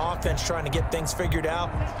you're on offense trying to get things figured out,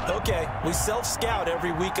 okay, we self-scout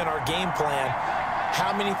every week on our game plan.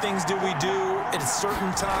 How many things do we do at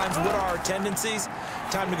certain times? What are our tendencies?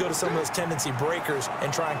 Time to go to some of those tendency breakers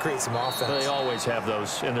and try and create some offense. They always have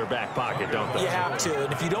those in their back pocket, don't they? You have to,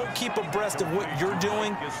 and if you don't keep abreast of what you're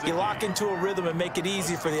doing, you lock into a rhythm and make it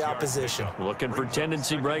easy for the opposition. Looking for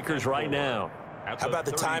tendency breakers right now. How about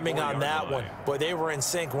the timing on that one? Boy, they were in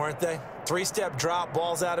sync, weren't they? 3-step drop,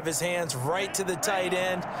 balls out of his hands, right to the tight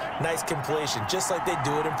end. Nice completion, just like they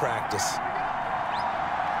do it in practice.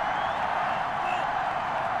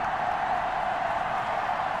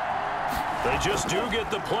 They just do get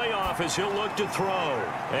the playoff as he'll look to throw.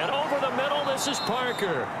 And over the middle, this is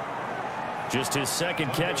Parker. Just his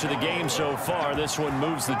second catch of the game so far. This one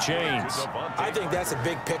moves the chains. I think that's a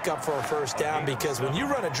big pickup for a first down because when you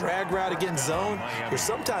run a drag route against zone, you're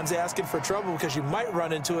sometimes asking for trouble because you might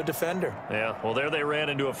run into a defender. Yeah, well, there they ran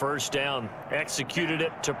into a first down. Executed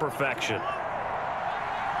it to perfection.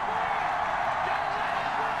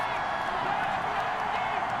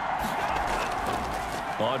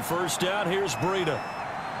 On first down, here's Breida.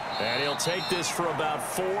 And he'll take this for about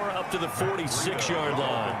 4 up to the 46-yard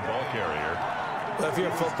line. Ball carrier. Well, if you're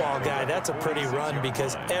a football guy, that's a pretty run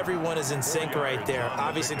because everyone is in sync right there.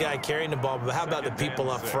 Obviously, the guy carrying the ball, but how about the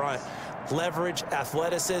people up front? Leverage,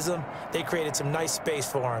 athleticism, they created some nice space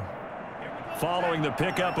for him. Following the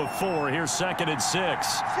pickup of 4, here's 2nd and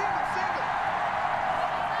 6.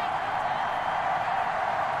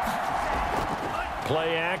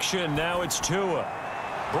 Play action, now it's Tua.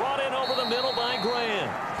 Brought in over the middle by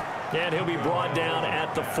Grant. And he'll be brought down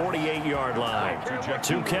at the 48-yard line.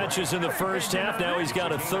 2 catches in the first half. Now he's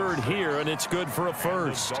got a 3rd here, and it's good for a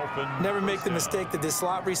first. Never make the mistake that the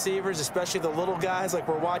slot receivers, especially the little guys like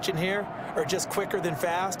we're watching here, are just quicker than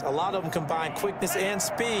fast. A lot of them combine quickness and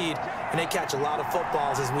speed, and they catch a lot of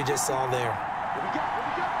footballs, as we just saw there.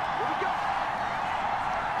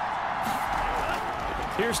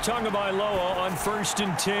 Here's Tagovailoa on 1st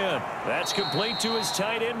and 10. That's complete to his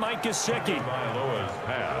tight end, Mike Gesicki.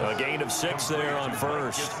 A gain of 6 there on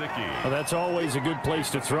first. Well, that's always a good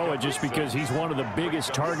place to throw it just because he's one of the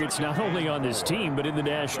biggest targets not only on this team but in the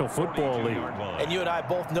National Football League. And you and I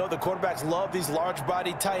both know the quarterbacks love these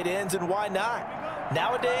large-bodied tight ends, and why not?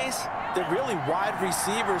 Nowadays, they're really wide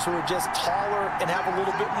receivers who are just taller and have a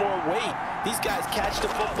little bit more weight. These guys catch the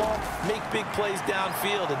football, make big plays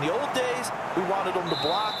downfield. In the old days, we wanted them to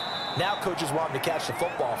block. Now coaches want them to catch the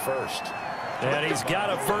football first. And he's got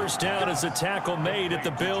a first down as a tackle made at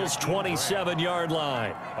the Bills' 27-yard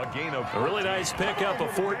line. A really nice pickup of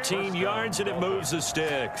 14 yards, and it moves the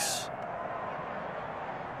sticks.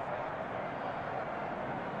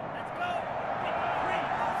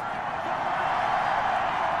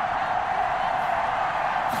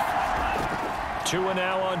 Tua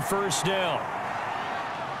now on first down.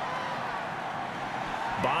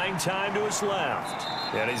 Buying time to his left.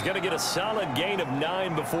 And he's going to get a solid gain of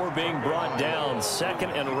 9 before being brought down.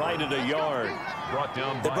 2nd and right at a yard.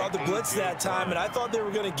 They brought the blitz that time, and I thought they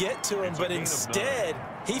were going to get to him, but instead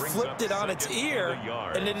he flipped it on its ear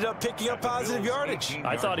and ended up picking up positive yardage.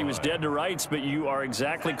 I thought he was dead to rights, but you are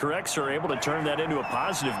exactly correct, sir. Able to turn that into a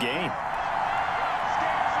positive gain.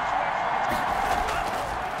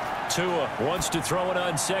 Tua wants to throw it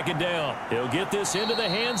on 2nd down. He'll get this into the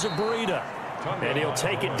hands of Breida. And he'll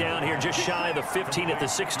take it down here just shy of the 15 at the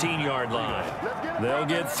 16-yard line. They'll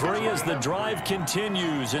get 3 as the drive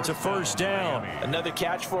continues. It's a first down. Another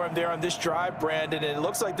catch for him there on this drive, Brandon, and it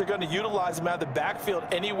looks like they're going to utilize him out of the backfield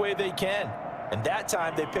any way they can. And that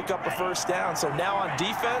time they pick up a first down. So now on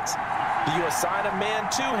defense, you assign a man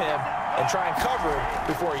to him and try and cover him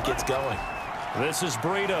before he gets going. This is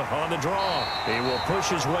Breida on the draw. He will push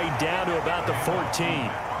his way down to about the 14.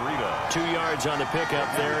 2 yards on the pickup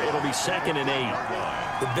there. It'll be 2nd and 8.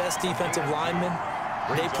 The best defensive linemen,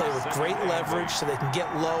 they play with great leverage so they can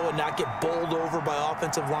get low and not get bowled over by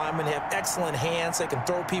offensive linemen. They have excellent hands. They can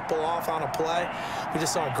throw people off on a play. We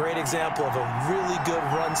just saw a great example of a really good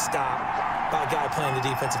run stop by a guy playing the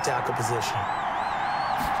defensive tackle position.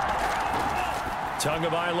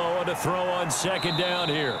 Tagovailoa to throw on 2nd down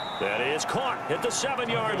here. That is caught at the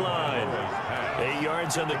 7-yard line. 8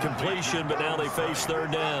 yards on the completion, but now they face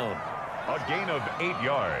 3rd down. A gain of 8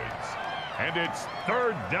 yards. And it's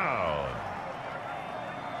 3rd down.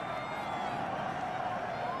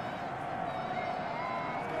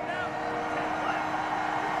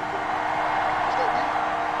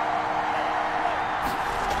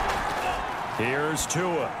 Here's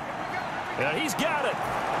Tua. And he's got it.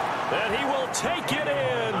 And he will take it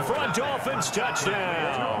in for a Dolphins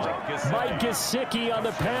touchdown. Mike Gesicki on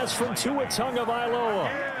the pass from Tua Tagovailoa.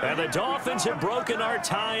 And the Dolphins have broken our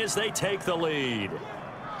tie as they take the lead.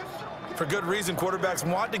 For good reason, quarterbacks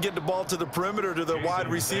want to get the ball to the perimeter to their wide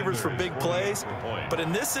receivers for big plays. But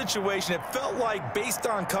in this situation, it felt like, based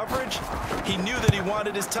on coverage, he knew that he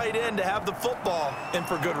wanted his tight end to have the football, and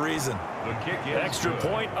for good reason. Extra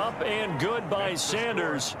point up and good by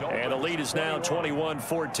Sanders. And the lead is now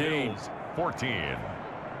 21-14. 14.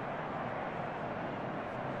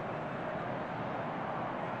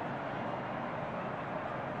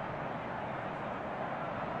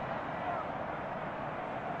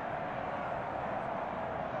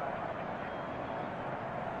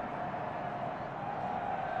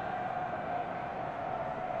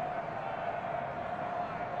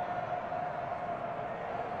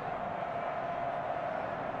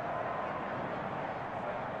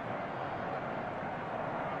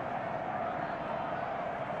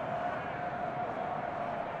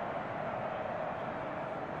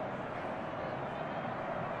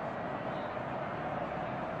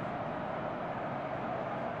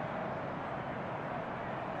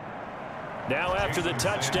 Now after the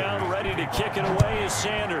touchdown, ready to kick it away is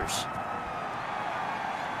Sanders.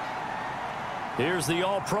 Here's the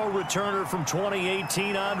All-Pro returner from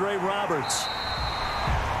 2018, Andre Roberts.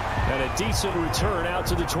 And a decent return out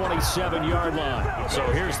to the 27-yard line. So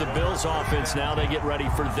here's the Bills offense now. They get ready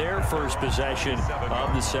for their first possession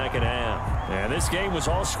of the second half. And this game was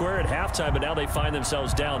all square at halftime, but now they find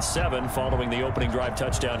themselves down 7 following the opening drive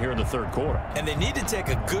touchdown here in the third quarter. And they need to take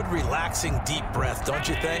a good, relaxing, deep breath, don't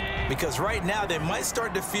you think? Because right now they might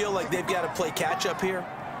start to feel like they've got to play catch-up here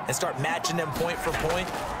and start matching them point for point.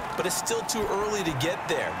 But it's still too early to get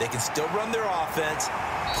there. They can still run their offense.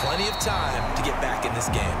 Plenty of time to get back in this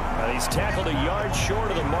game. He's tackled a yard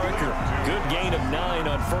short of the marker. Good gain of 9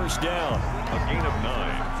 on first down. A gain of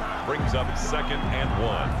 9 brings up 2nd and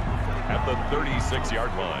 1 at the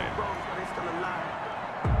 36-yard line.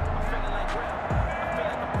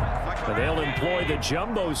 And they'll employ the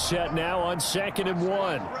jumbo set now on 2nd and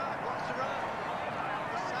 1.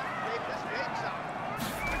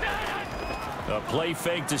 A play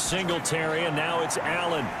fake to Singletary, and now it's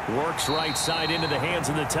Allen. Works right side into the hands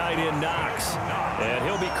of the tight end, Knox. And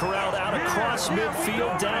he'll be corralled out across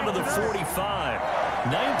midfield down to the 45.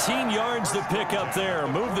 19 yards to pick up there.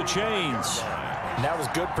 Move the chains. And that was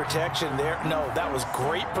good protection there. No, that was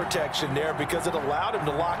great protection there because it allowed him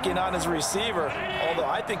to lock in on his receiver. Although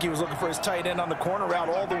I think he was looking for his tight end on the corner route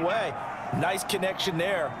all the way. Nice connection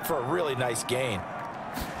there for a really nice gain.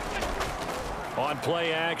 On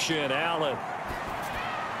play action, Allen.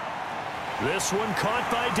 This one caught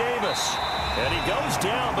by Davis. And he goes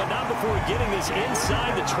down, but not before getting this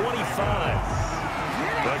inside the 25.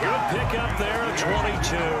 A good pickup there at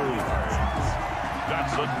 22.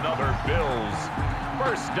 That's another Bills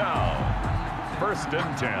first down. 1st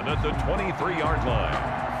and 10 at the 23-yard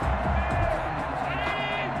line.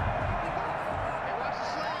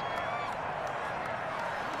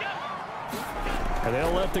 And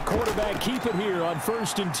they'll let the quarterback keep it here on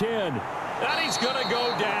 1st and 10. And he's going to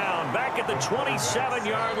go down. Back at the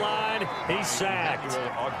 27-yard line, he's sacked.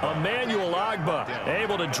 Emmanuel Ogbah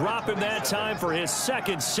able to drop him that time for his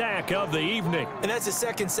 2nd sack of the evening. And that's his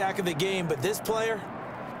 2nd sack of the game, but this player,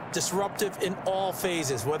 disruptive in all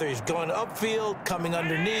phases, whether he's going upfield, coming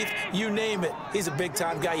underneath, you name it. He's a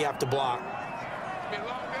big-time guy you have to block.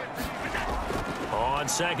 On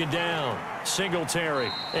 2nd down,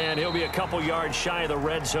 Singletary, and he'll be a couple yards shy of the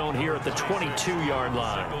red zone here at the 22-yard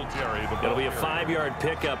line. It'll be a 5-yard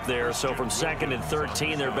pickup there, so from 2nd and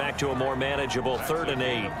 13, they're back to a more manageable 3rd and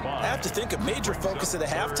 8. I have to think a major focus of the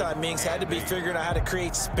halftime meetings had to be figuring out how to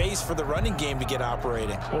create space for the running game to get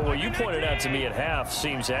operating. Well, what you pointed out to me at half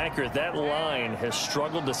seems accurate. That line has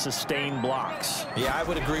struggled to sustain blocks. Yeah, I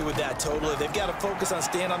would agree with that totally. They've got to focus on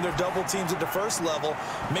staying on their double teams at the first level,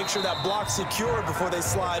 make sure that block's secure before they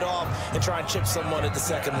slide off and try and chip someone at the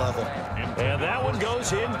 2nd level. And that one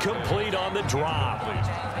goes incomplete on the drop.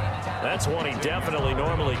 That's one he definitely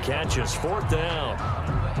normally catches. 4th down.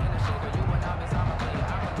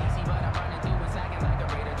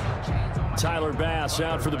 Tyler Bass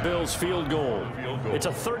out for the Bills field goal. It's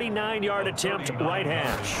a 39-yard attempt, right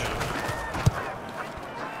hash.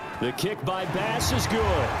 The kick by Bass is good.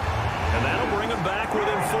 And that'll bring him back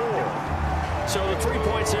within 4. So the 3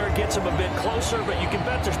 points there gets him a bit closer, but you can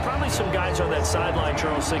bet there's probably some guys on that sideline,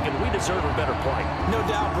 Charles, thinking we deserve a better play. No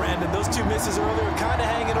doubt, Brandon. Those 2 misses earlier are kind of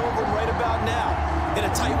hanging over him right about now. In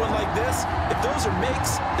a tight one like this, if those are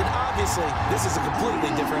makes, then obviously this is a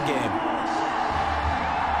completely different game.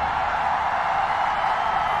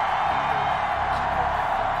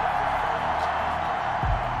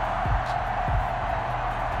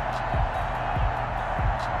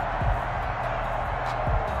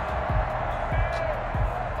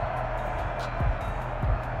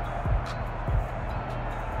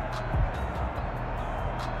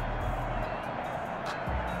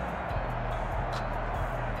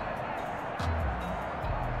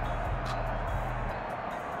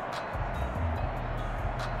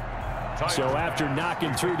 So after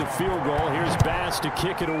knocking through the field goal, here's Bass to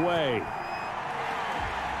kick it away.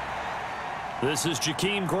 This is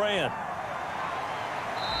Jakeem Grant.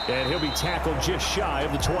 And he'll be tackled just shy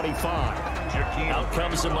of the 25. Out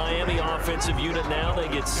comes the Miami offensive unit now. They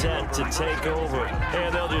get set to take over.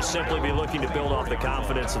 And they'll just simply be looking to build off the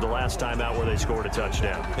confidence of the last time out where they scored a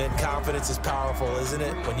touchdown. And confidence is powerful, isn't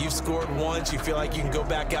it? When you've scored once, you feel like you can go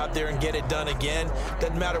back out there and get it done again.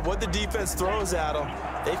 Doesn't matter what the defense throws at them.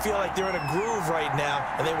 They feel like they're in a groove right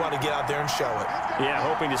now, and they want to get out there and show it. Yeah,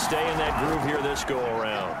 hoping to stay in that groove here this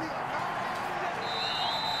go-around.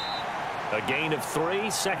 A gain of 3,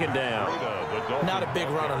 second down. Not a big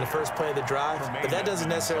run on the first play of the drive, but that doesn't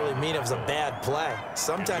necessarily mean it was a bad play.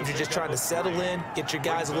 Sometimes you're just trying to settle in, get your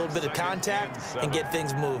guys a little bit of contact, and get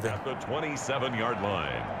things moving. At the 27-yard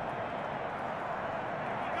line.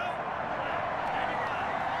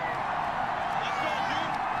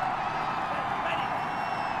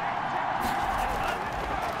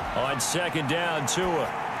 On second down, Tua.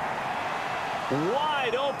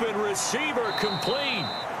 Wide open receiver complete.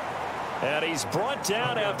 And he's brought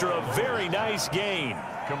down after a very nice gain.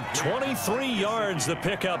 23 yards the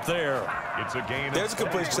pickup there. It's a gain. There's a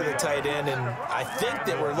completion to the tight end, and I think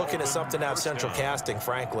that we're looking at something out of central casting,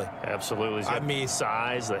 frankly. Absolutely. I mean,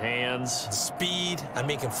 size, the hands. Speed,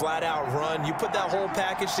 can flat out run. You put that whole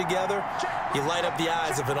package together, you light up the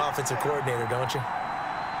eyes of an offensive coordinator, don't you?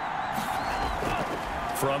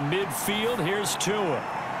 From midfield, here's Tua.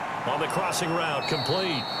 On the crossing route,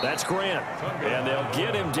 complete. That's Grant. And they'll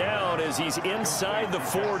get him down as he's inside the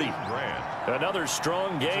 40. Another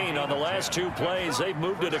strong gain on the last 2 plays. They've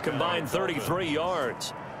moved it a combined 33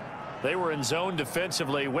 yards. They were in zone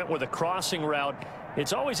defensively, went with a crossing route.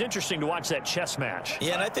 It's always interesting to watch that chess match.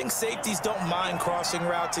 Yeah, and I think safeties don't mind crossing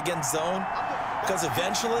routes against zone because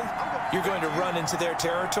eventually you're going to run into their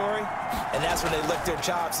territory, and that's when they lick their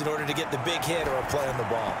chops in order to get the big hit or a play on the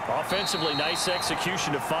ball. Offensively, nice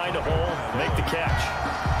execution to find a hole, make the catch.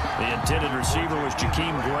 The intended receiver was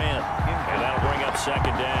Jakeem Grant, and that'll bring up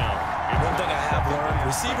second down. One thing I have learned,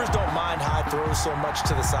 receivers don't mind high throws so much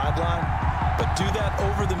to the sideline, but do that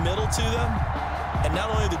over the middle to them, and not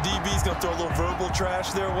only the DB's going to throw a little verbal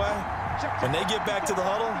trash their way, when they get back to the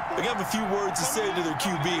huddle, they have a few words to say to their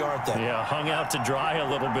QB, aren't they? Yeah, hung out to dry a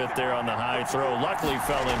little bit there on the high throw. Luckily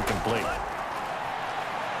fell incomplete.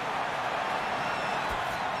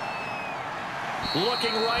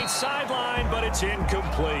 Looking right sideline, but it's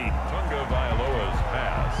incomplete. Tunga Vailoa's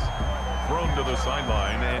pass. Thrown to the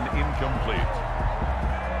sideline and incomplete.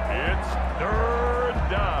 It's third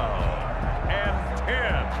down and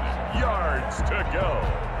 10 yards to go.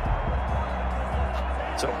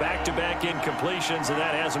 So back-to-back incompletions, and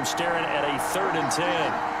that has them staring at a 3rd and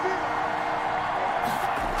 10.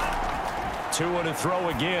 Tua to throw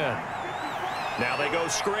again. Now they go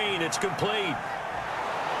screen. It's complete.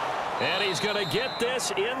 And he's going to get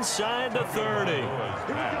this inside the 30.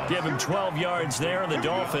 Give him 12 yards there, and the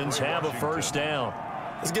Dolphins have a first down.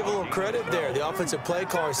 Let's give a little credit there. The offensive play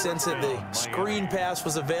caller sensed that the screen pass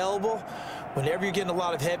was available. Whenever you're getting a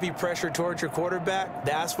lot of heavy pressure towards your quarterback,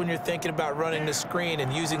 that's when you're thinking about running the screen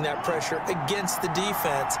and using that pressure against the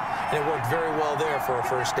defense. And it worked very well there for a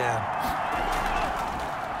first down.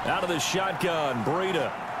 Out of the shotgun,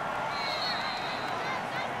 Breida.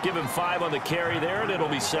 Give him 5 on the carry there, and it'll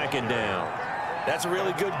be second down. That's a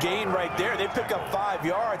really good gain right there. They pick up 5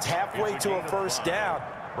 yards halfway to a first down.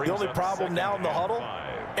 The only problem now in the huddle,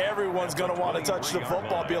 everyone's going to want to touch the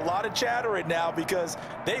football. Be a lot of chatter right now because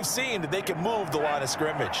they've seen that they can move the line of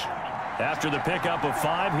scrimmage. After the pickup of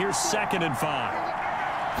 5, here's 2nd and 5.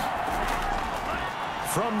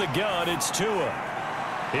 From the gun, it's Tua.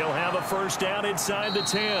 He'll have a first down inside the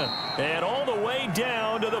 10. And all the way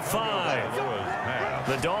down to the 5.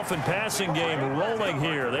 The Dolphin passing game rolling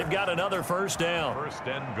here. They've got another first down. First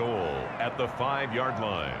and goal at the 5-yard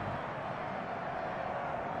line.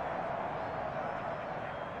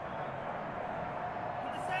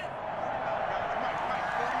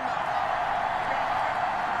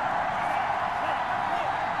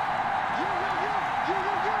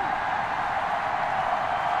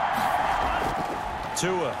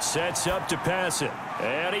 Tua sets up to pass it.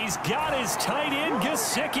 And he's got his tight end,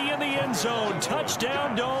 Gesicki, in the end zone.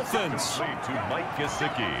 Touchdown, Dolphins. To Mike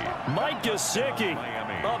Gesicki. Mike Gesicki,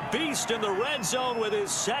 a beast in the red zone with his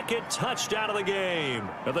 2nd touchdown of the game.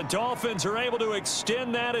 And the Dolphins are able to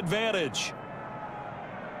extend that advantage.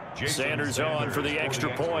 Sanders on for the extra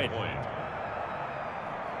point.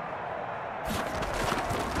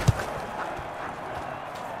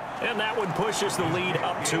 And that one pushes the lead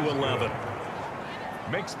up to 11.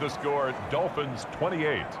 Makes the score Dolphins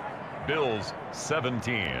 28, Bills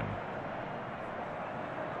 17.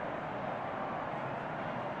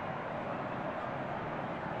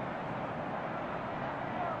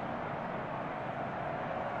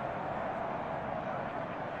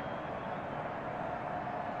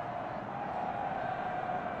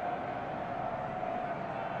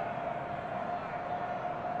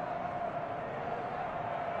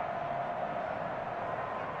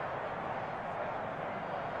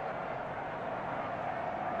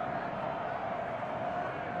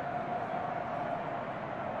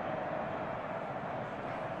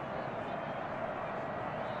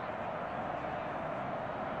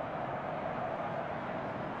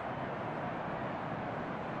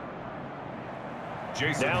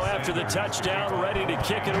 Now after the touchdown, ready to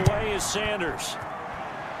kick it away is Sanders.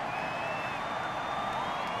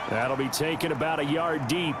 That'll be taken about a yard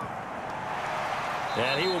deep.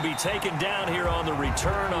 And he will be taken down here on the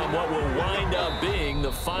return on what will wind up being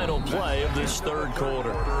the final play of this third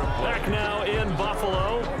quarter. Back now in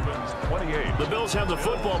Buffalo. 28. The Bills have the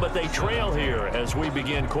football, but they trail here as we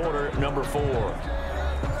begin quarter number 4.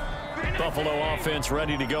 Buffalo offense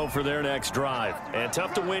ready to go for their next drive. And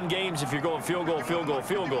tough to win games if you're going field goal, field goal,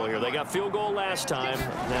 field goal here. They got field goal last time.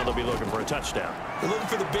 Now they'll be looking for a touchdown. They're looking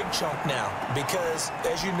for the big chunk now because,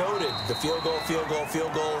 as you noted, the field goal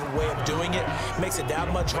way of doing it makes it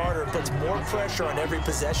that much harder. It puts more pressure on every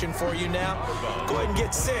possession for you now. Go ahead and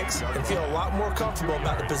get 6 and feel a lot more comfortable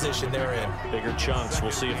about the position they're in. Bigger chunks.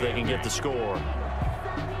 We'll see if they can get the score.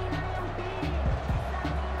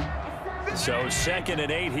 So 2nd and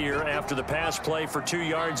 8 here after the pass play for 2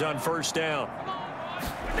 yards on first down.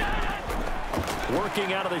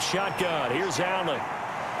 Working out of the shotgun. Here's Allen.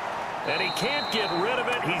 And he can't get rid of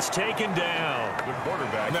it. He's taken down. The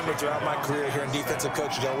quarterback. Remember, throughout my career here in defensive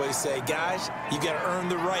coaches, I always say, guys, you got to earn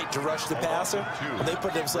the right to rush the passer. And they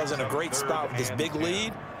put themselves in a great spot with this big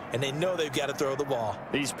lead, and they know they've got to throw the ball.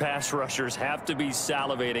 These pass rushers have to be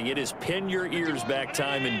salivating. It is pin your ears back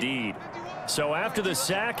time indeed. So after the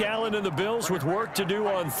sack, Allen and the Bills with work to do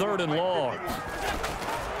on 3rd and long.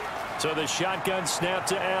 So the shotgun snap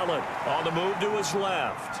to Allen. On the move to his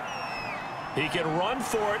left. He can run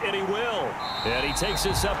for it, and he will. And he takes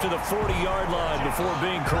us up to the 40-yard line before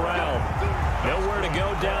being corralled. Nowhere to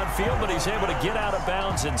go downfield, but he's able to get out of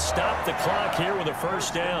bounds and stop the clock here with a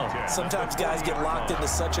first down. Sometimes guys get locked into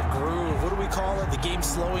such a groove. What do we call it? The game's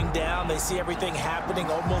slowing down. They see everything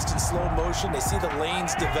happening almost in slow motion. They see the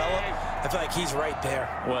lanes develop. I feel like he's right there.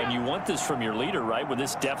 Well, and you want this from your leader, right? With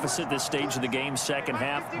this deficit, this stage of the game, second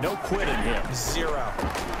half, no quitting him. 0.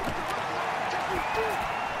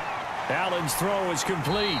 Allen's throw is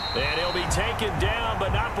complete, and he'll be taken down,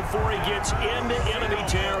 but not before he gets into enemy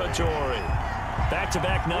territory.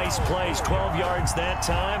 Back-to-back nice plays, 12 yards that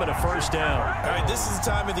time, and a first down. All right, this is the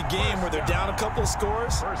time of the game where they're down a couple of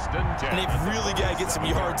scores, and they've really got to get some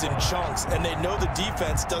yards in chunks, and they know the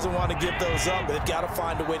defense doesn't want to give those up, but they've got to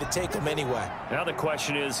find a way to take them anyway. Now the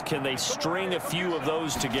question is, can they string a few of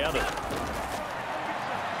those together?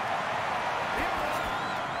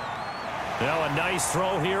 Now a nice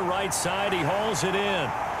throw here, right side. He hauls it in. And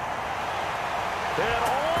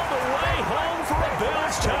all the way home for a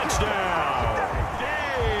Bills touchdown.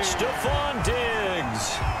 Stephon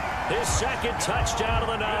Diggs, his 2nd touchdown of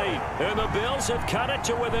the night. And the Bills have cut it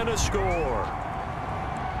to within a score.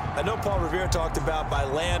 I know Paul Revere talked about by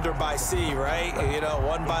land or by sea, right? You know,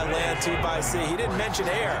 1 by land, 2 by sea. He didn't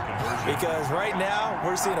mention air because right now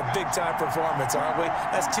we're seeing a big-time performance, aren't we?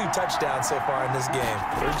 That's 2 touchdowns so far in this game.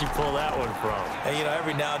 Where'd you pull that one from? And, you know,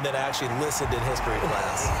 every now and then I actually listened in history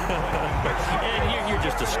class. And you're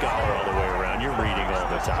just a scholar all the way around. You're reading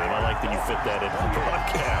all the time. I like that you fit that into the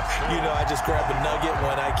broadcast. You know, I just grab a nugget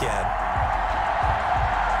when I can.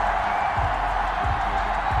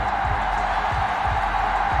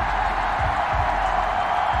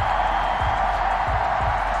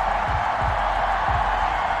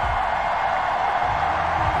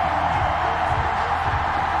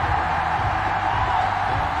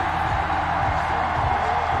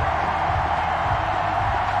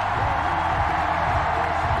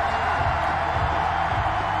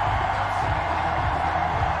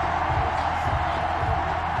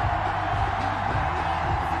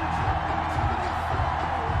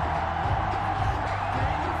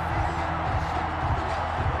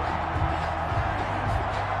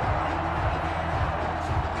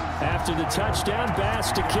 After the touchdown,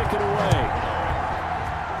 Bass to kick it away.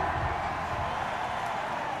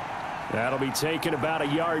 That'll be taken about a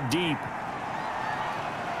yard deep.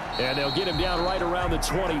 And they'll get him down right around the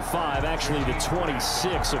 25, actually the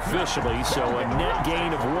 26 officially, so a net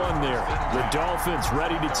gain of 1 there. The Dolphins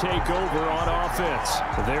ready to take over on offense.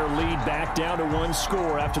 Their lead back down to 1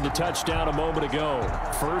 score after the touchdown a moment ago.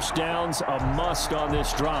 First down's a must on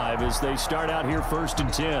this drive as they start out here 1st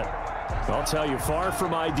and 10. I'll tell you, far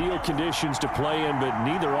from ideal conditions to play in, but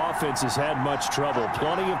neither offense has had much trouble.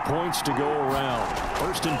 Plenty of points to go around.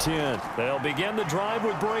 1st and 10. They'll begin the drive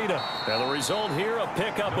with Breida. And the result here, a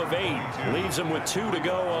pickup of 8. Leaves them with 2 to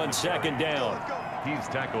go on 2nd down. He's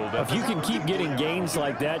tackled. If you can keep getting gains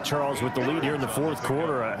like that, Charles, with the lead here in the 4th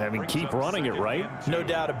quarter, I mean, keep running it, right? No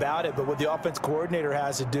doubt about it, but what the offense coordinator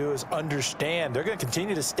has to do is understand. They're going to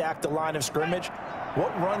continue to stack the line of scrimmage.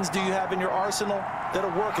 What runs do you have in your arsenal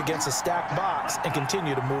that'll work against a stacked box and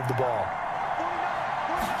continue to move the ball?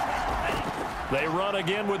 They run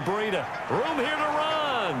again with Breida. Room here to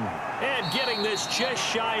run. run. And getting this just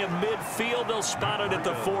shy of midfield, they'll spot it at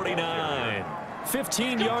the 49.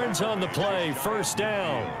 15 yards on the play, first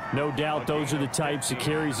down. No doubt those are the types of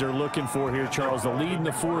carries they're looking for here, Charles. The lead in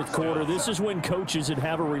the fourth quarter. This is when coaches that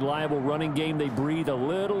have a reliable running game, they breathe a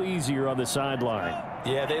little easier on the sideline.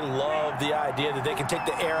 Yeah, they love the idea that they can take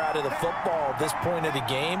the air out of the football at this point of the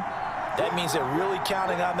game. That means they're really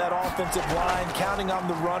counting on that offensive line, counting on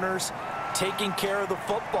the runners, taking care of the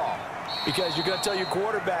football. Because you're going to tell your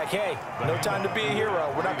quarterback, hey, no time to be a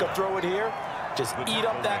hero. We're not going to throw it here. Just eat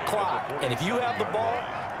up that clock. And if you have the ball,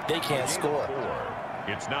 they can't score.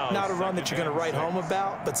 It's now not a run that you're going to write home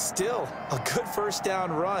about, but still a good first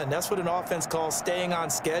down run. That's what an offense calls staying on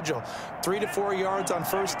schedule. 3 to 4 yards on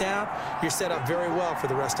first down, you're set up very well for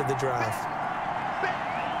the rest of the drive.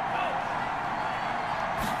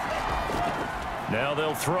 Now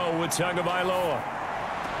they'll throw with Tagovailoa.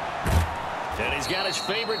 And he's got his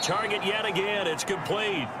favorite target yet again. It's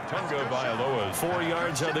complete. Tagovailoa 4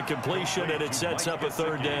 yards on the completion, and it sets up a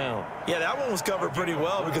third down. Yeah, that one was covered pretty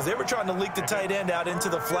well because they were trying to leak the tight end out into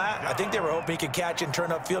the flat. I think they were hoping he could catch and turn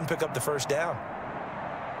upfield and pick up the first down.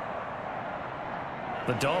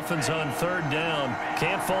 The Dolphins on third down.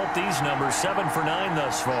 Can't fault these numbers. 7 for 9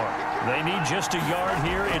 thus far. They need just a yard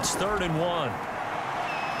here. It's 3rd and 1.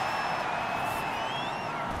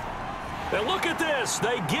 And look at this.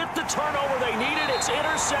 They get the turnover they needed. It's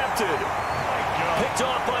intercepted. Picked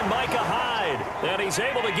off by Micah Hyde. And he's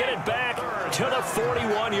able to get it back to the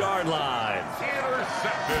 41-yard line.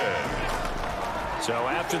 intercepted. So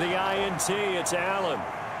after the INT, it's Allen.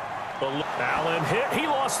 Allen hit. He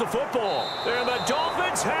lost the football. And the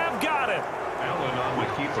Dolphins have got it. Allen on the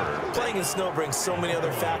keeper. Playing in snow brings so many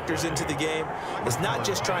other factors into the game. It's not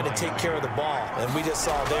just trying to take care of the ball. And we just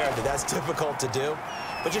saw there that that's difficult to do.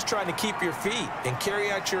 But just trying to keep your feet and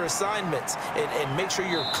carry out your assignments and make sure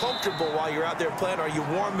you're comfortable while you're out there playing. Are you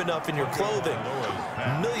warm enough in your clothing?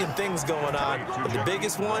 A million things going on. But the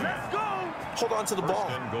biggest one, hold on to the ball.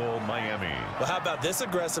 First and goal, Miami. Well, how about this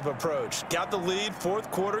aggressive approach? Got the lead,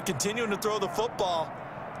 fourth quarter, continuing to throw the football.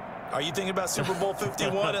 Are you thinking about Super Bowl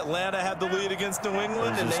 51? Atlanta had the lead against New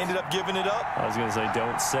England, and they ended up giving it up? I was going to say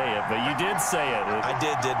don't say it, but you did say it. I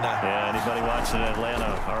did, didn't I? Yeah, anybody watching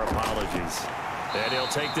Atlanta, our apologies. And he'll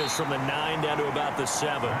take this from the 9 down to about the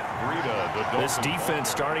 7. This defense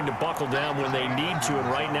starting to buckle down when they need to, and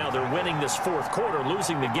right now they're winning this fourth quarter,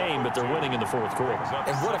 losing the game, but they're winning in the fourth quarter.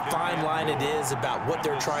 And what a fine line it is about what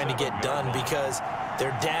they're trying to get done, because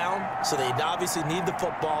they're down, so they obviously need the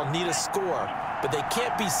football, need a score, but they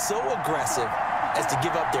can't be so aggressive as to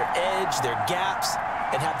give up their edge, their gaps,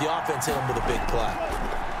 and have the offense hit them with a big play.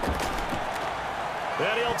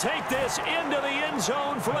 And he'll take this into the end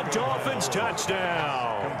zone for a Dolphins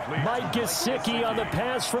touchdown. Mike Gesicki on the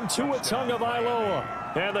pass from Tua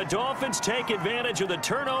Tagovailoa. And the Dolphins take advantage of the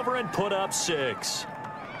turnover and put up 6.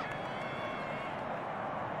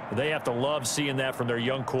 They have to love seeing that from their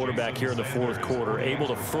young quarterback here in the fourth quarter, able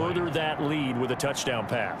to further that lead with a touchdown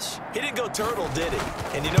pass. He didn't go turtle, did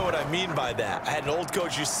he? And you know what I mean by that. I had an old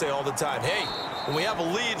coach used to say all the time, hey, when we have a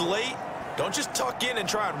lead late, don't just tuck in and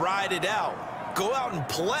try and ride it out. Go out and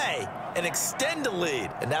play and extend the lead.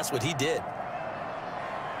 And that's what he did.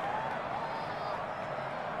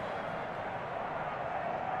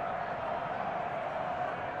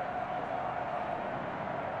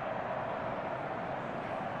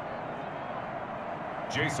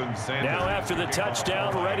 Jason Sanders. Now after the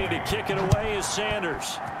touchdown, ready to kick it away is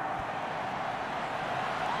Sanders.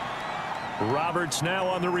 Roberts now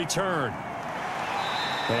on the return.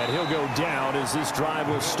 And he'll go down as this drive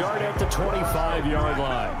will start at the 25-yard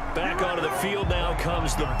line. Back onto the field now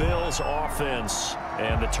comes the Bills offense.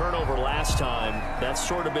 And the turnover last time, that's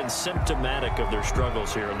sort of been symptomatic of their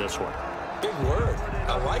struggles here in this one. Big word.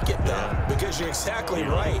 I like it, though, because you're exactly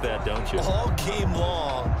right. Like that, don't you? All game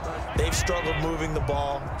long, they've struggled moving the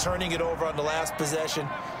ball, turning it over on the last possession.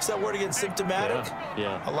 Is that word again, symptomatic?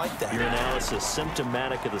 Yeah. I like that. Your analysis,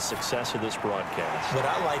 symptomatic of the success of this broadcast. What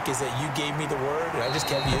I like is that you gave me the word, and I just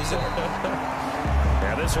kept using it.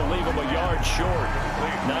 Now this will leave him a yard short.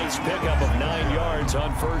 Nice pickup of 9 yards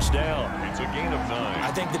on first down. It's a gain of 9.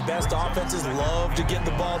 I think the best offenses love to get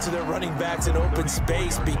the ball to their running backs in open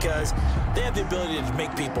space because they have the ability to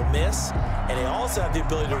make people miss, and they also have the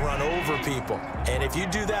ability to run over people. And if you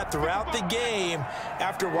do that throughout the game,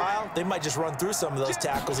 after a while, they might just run through some of those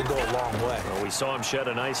tackles and go a long way. Well, we saw him shed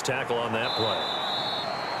a nice tackle on that play.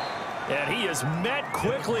 And he is met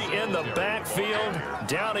quickly in the backfield.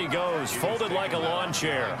 Down he goes, folded like a lawn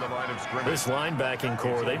chair. This linebacking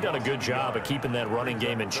core, they've done a good job of keeping that running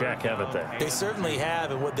game in check, haven't they? They certainly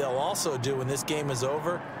have, and what they'll also do when this game is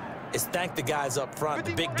over, is thank the guys up front,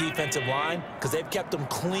 the big defensive line, because they've kept them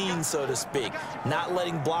clean, so to speak, not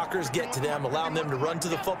letting blockers get to them, allowing them to run to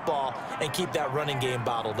the football and keep that running game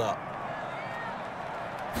bottled up.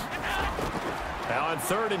 Now on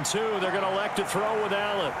 3rd and 2, they're going to elect to throw with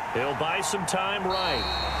Allen. He'll buy some time right.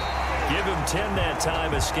 Give him 10 that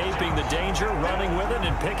time, escaping the danger, running with it,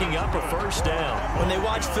 and picking up a first down. When they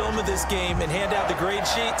watch film of this game and hand out the grade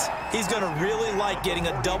sheets, he's going to really like getting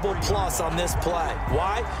a double plus on this play.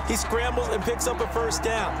 Why? He scrambles and picks up a first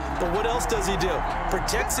down. But what else does he do?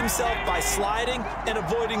 Protects himself by sliding and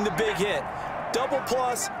avoiding the big hit. Double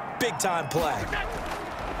plus, big-time play.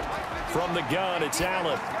 From the gun, it's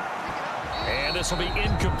Allen. And this will be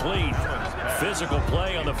incomplete. Physical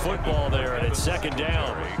play on the football there, and it's 2nd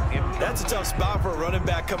down. That's a tough spot for a running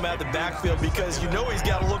back coming out of the backfield because you know he's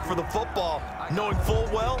got to look for the football, knowing full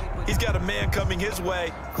well he's got a man coming his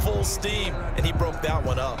way, full steam, and he broke that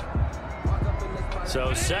one up. So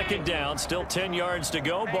 2nd down, still 10 yards to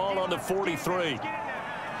go, ball on the 43.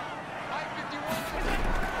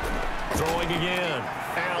 Throwing again,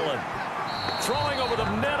 Allen. Throwing over the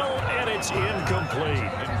middle, and it's incomplete.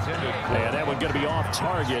 And that one going to be off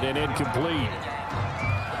target and incomplete.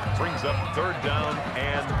 Brings up 3rd down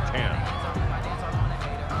and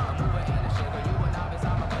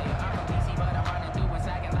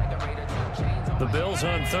 10. The Bills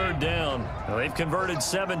on 3rd down. Well, they've converted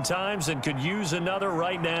 7 times and could use another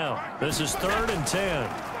right now. This is 3rd and 10.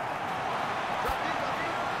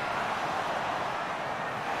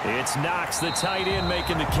 It's Knox, the tight end,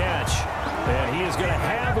 making the catch. And he is going to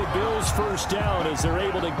have a Bills first down as they're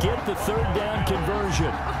able to get the 3rd down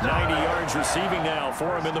conversion. 90 yards receiving now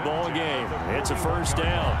for him in the ball game. It's a first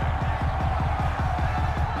down.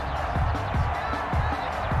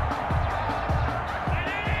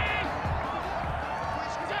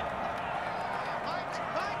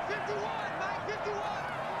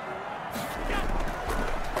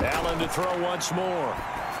 Allen to throw once more.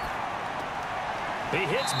 He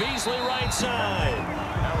hits Beasley right side.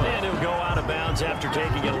 And he'll go out of bounds after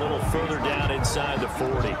taking it a little further down inside the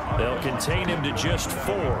 40. They'll contain him to just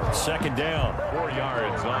 4. 2nd down. 4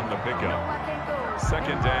 yards on the pickup.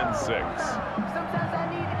 2nd and 6.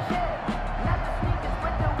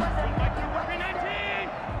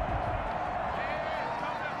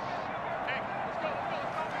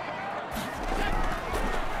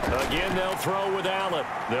 Again, they'll throw with Allen.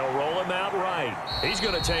 They'll roll him out right. He's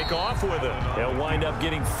going to take off with it. He'll wind up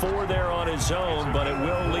getting 4 there on his own, but it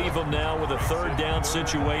will leave him now with a 3rd down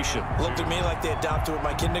situation. Looked at me like they adopted what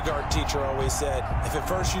my kindergarten teacher always said. If at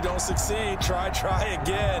first you don't succeed, try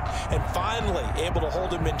again. And finally, able to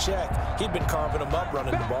hold him in check. He'd been carving him up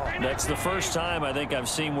running the ball. That's the first time I think I've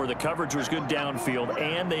seen where the coverage was good downfield,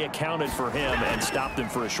 and they accounted for him and stopped him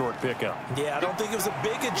for a short pickup. Yeah, I don't think it was a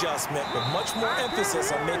big adjustment, but much more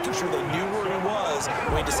emphasis on making sure they knew where he was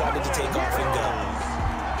when he decided to take off and go.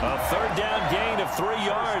 A 3rd down gain of 3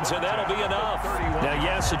 yards, and that'll be enough. Now,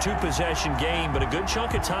 yes, a 2-possession game, but a good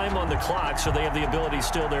chunk of time on the clock, so they have the ability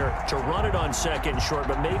still there to run it on 2nd and short,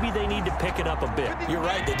 but maybe they need to pick it up a bit. You're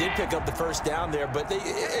right. They did pick up the first down there, but they,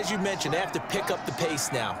 as you mentioned, they have to pick up the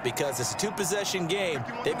pace now because it's a 2-possession game.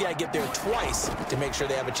 They've got to get there twice to make sure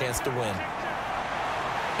they have a chance to win.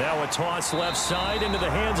 Now a toss left side into the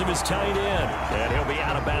hands of his tight end. And he'll be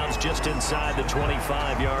out of bounds just inside the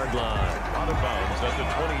 25-yard line. Out of bounds at the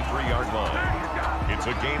 23-yard line. It's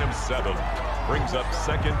a gain of 7. Brings up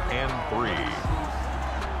 2nd and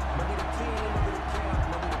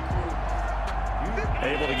 3.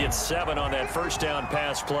 Able to get 7 on that first down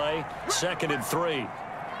pass play. 2nd and 3.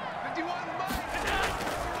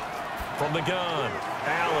 From the gun,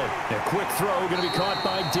 Allen. A quick throw going to be caught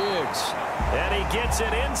by Diggs. And he gets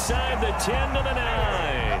it inside the 10 to the 9.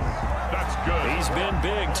 That's good. He's been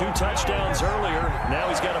big. 2 touchdowns earlier. Now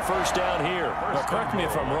he's got a first down here. Now, correct me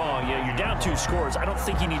if I'm wrong. Yeah, you're down 2 scores. I don't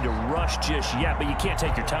think you need to rush just yet, but you can't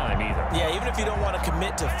take your time either. Yeah, even if you don't want to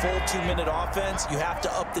commit to full 2-minute offense, you have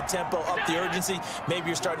to up the tempo, up the urgency. Maybe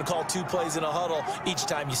you're starting to call 2 plays in a huddle each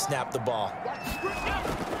time you snap the ball.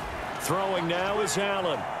 Throwing now is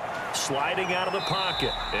Allen. Sliding out of the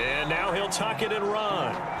pocket. And now he'll tuck it and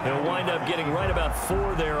run. He'll wind up getting right about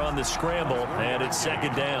 4 there on the scramble, and it's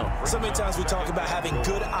 2nd down. So many times we talk about having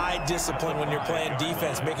good eye discipline when you're playing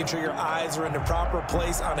defense, making sure your eyes are in the proper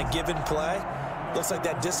place on a given play. Looks like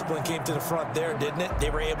that discipline came to the front there, didn't it? They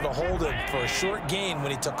were able to hold him for a short gain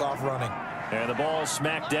when he took off running. And the ball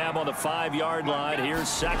smack dab on the 5-yard line. Here's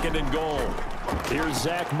 2nd and goal. Here's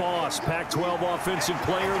Zach Moss, Pac-12 Offensive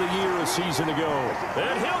Player of the Year a season ago.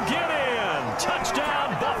 And he'll get in.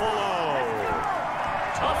 Touchdown, Buffalo.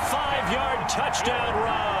 A 5-yard touchdown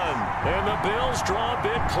run. And the Bills draw a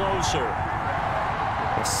bit closer.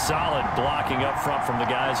 A solid blocking up front from the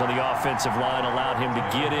guys on the offensive line allowed him to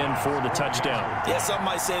get in for the touchdown. Yeah, some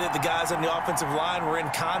might say that the guys on the offensive line were in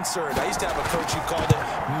concert. I used to have a coach who called it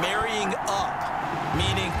marrying up,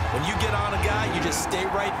 meaning when you get on a guy, you just stay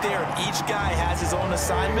right there. Each guy has his own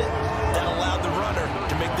assignment that allowed the runner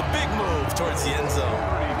to make the big move towards the end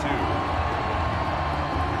zone. 32.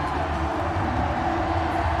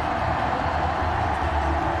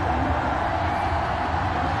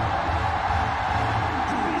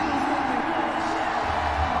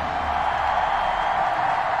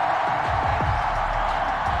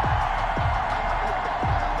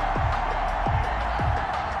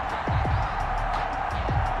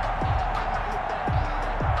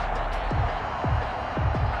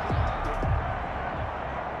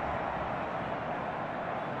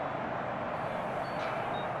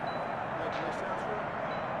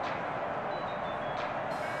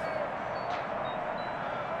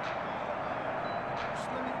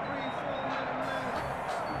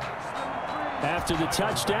 After the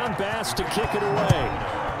touchdown, Bass to kick it away.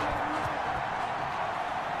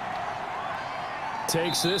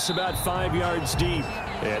 Takes this about 5 yards deep.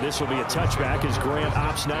 And this will be a touchback as Grant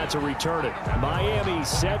opts not to return it. Miami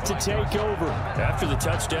set to take over. After the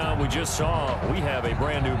touchdown we just saw, we have a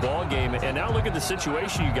brand new ball game. And now look at the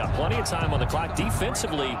situation. You got plenty of time on the clock.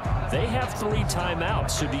 Defensively, they have 3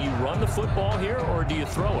 timeouts. So do you run the football here or do you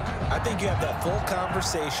throw it? I think you have that full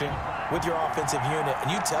conversation with your offensive unit,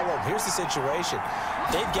 and you tell them, here's the situation.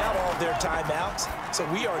 They've got all of their timeouts, so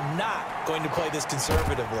we are not going to play this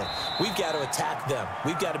conservatively. We've got to attack them.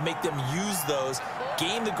 We've got to make them use those,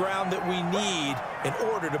 gain the ground that we need in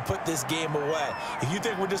order to put this game away. If you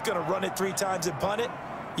think we're just going to run it 3 times and punt it,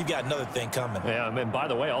 you've got another thing coming. Yeah, and by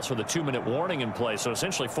the way, also the 2-minute warning in play, so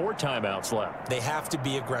essentially 4 timeouts left. They have to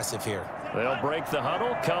be aggressive here. They'll break the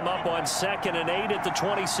huddle, come up on 2nd and 8 at the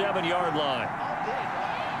 27-yard line.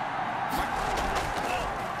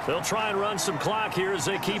 They'll try and run some clock here as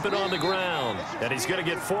they keep it on the ground. And he's going to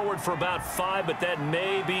get forward for about 5, but that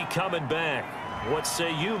may be coming back. What say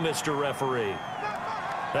you, Mr. Referee?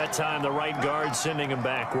 That time the right guard sending him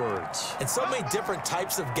backwards. And so many different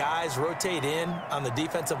types of guys rotate in on the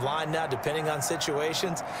defensive line now, depending on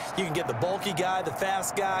situations. You can get the bulky guy, the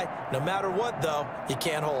fast guy. No matter what, though, you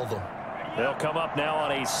can't hold them. They'll come up now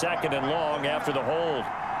on a 2nd and long after the hold.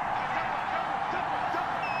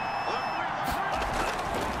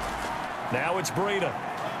 Now it's Breida.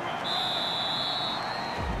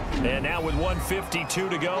 And now with 1:52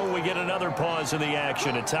 to go, we get another pause in the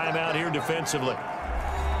action. A timeout here defensively.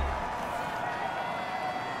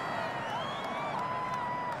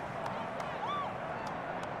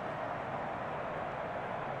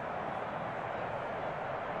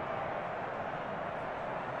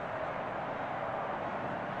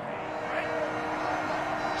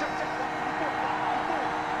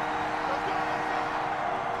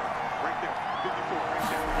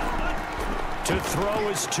 To throw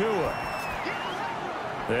is Tua.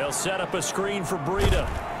 They'll set up a screen for Breida.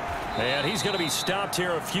 And he's going to be stopped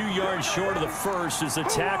here a few yards short of the first as the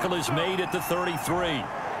tackle is made at the 33.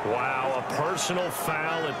 Wow, a personal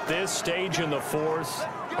foul at this stage in the 4th.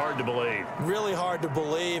 Hard to believe. Really hard to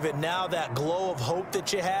believe. And now that glow of hope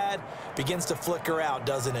that you had begins to flicker out,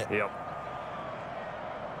 doesn't it? Yep.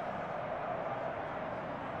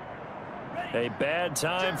 A bad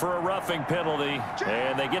time for a roughing penalty,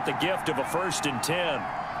 and they get the gift of a 1st and 10.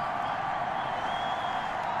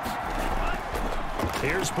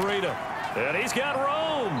 Here's Breida, and he's got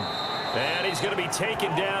room. And he's going to be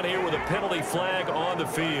taken down here with a penalty flag on the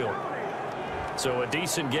field. So a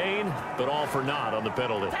decent gain, but all for naught on the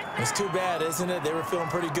penalty. It's too bad, isn't it? They were feeling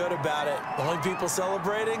pretty good about it. The only people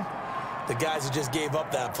celebrating, the guys who just gave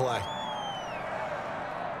up that play.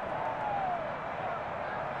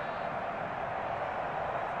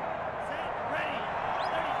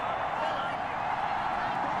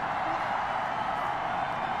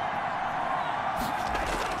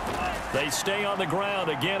 They stay on the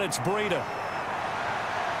ground. Again, it's Breida.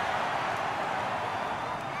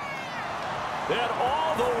 And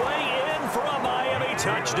all the way in for a Miami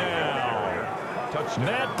touchdown.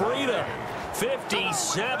 Matt Breida,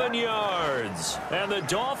 57 yards. And the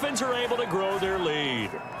Dolphins are able to grow their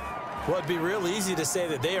lead. Well, it'd be real easy to say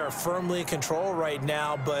that they are firmly in control right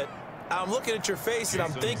now, but I'm looking at your face and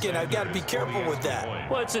I'm thinking I've got to be careful with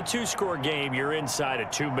that. Well, it's a 2-score game. You're inside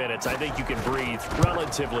of 2 minutes. I think you can breathe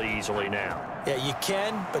relatively easily now. Yeah, you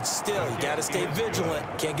can, but still, you got to stay vigilant.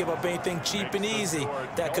 Can't give up anything cheap and easy.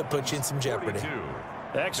 That could put you in some jeopardy.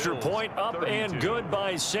 Extra point up and good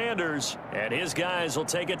by Sanders, and his guys will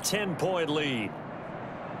take a 10-point lead.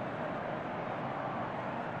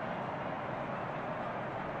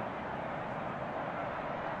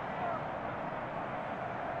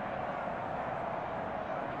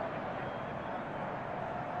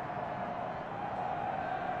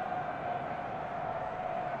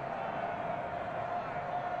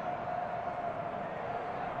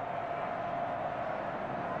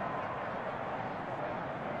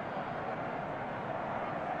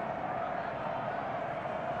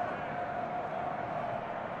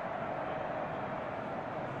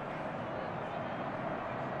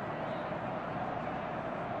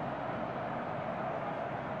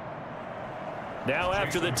 Now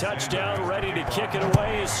after the touchdown, ready to kick it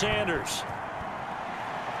away is Sanders.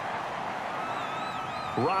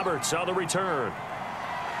 Roberts on the return.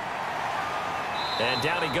 And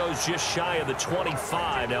down he goes just shy of the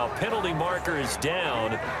 25. Now penalty marker is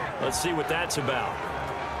down. Let's see what that's about.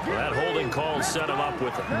 Well, that holding call set him up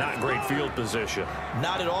with not great field position.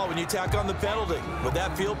 Not at all when you tack on the penalty. With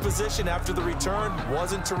that field position after the return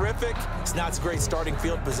wasn't terrific. It's not a great starting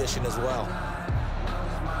field position as well.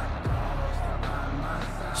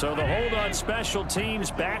 So the hold on special teams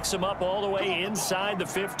backs him up all the way inside the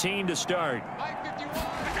 15 to start.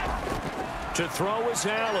 To throw is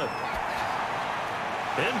Allen.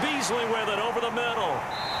 And Beasley with it over the middle.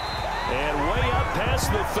 And way up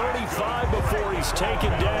past the 35 before he's taken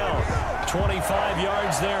down. 25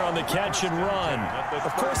 yards there on the catch and run.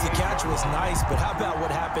 Of course, the catch was nice, but how about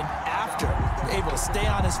what happened after? Able to stay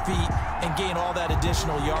on his feet and gain all that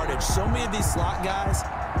additional yardage. So many of these slot guys,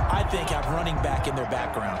 I think, have running back in their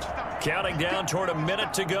background. Counting down toward a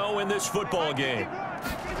minute to go in this football game.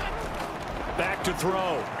 Back to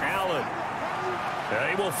throw. Allen.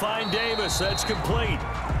 They will find Davis. That's complete.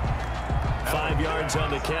 5 yards on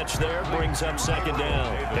the catch there, brings up second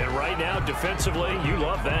down. And right now, defensively, you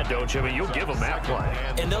love that, don't you? I mean, you'll give them that play.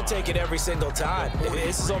 And they'll take it every single time.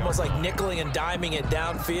 This is almost like nickeling and diming it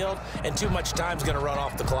downfield, and too much time's going to run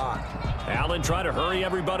off the clock. Allen trying to hurry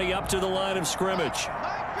everybody up to the line of scrimmage.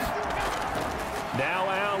 Now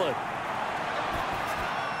Allen.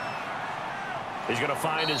 He's going to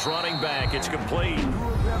find his running back. It's complete.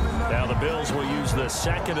 Now the Bills will use the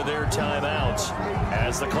second of their timeouts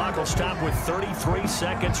as the clock will stop with 33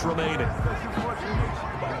 seconds remaining.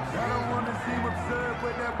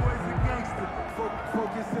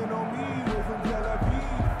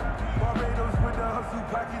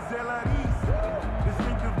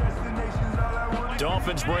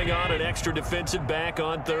 Dolphins bring on an extra defensive back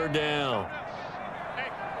on third down.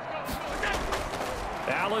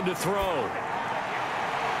 Allen to throw.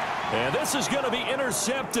 And this is going to be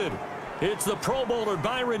intercepted. It's the Pro Bowler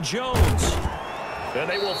Byron Jones. And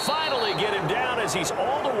they will finally get him down as he's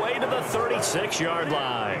all the way to the 36-yard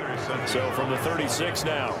line. So from the 36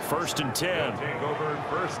 now, 1st and 10. Take over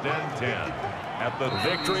 1st and 10. At the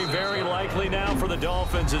victory very likely now for the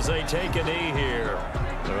Dolphins as they take a knee here.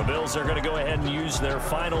 The Bills are going to go ahead and use their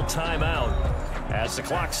final timeout as the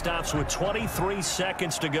clock stops with 23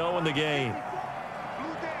 seconds to go in the game.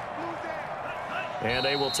 And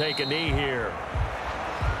they will take a knee here.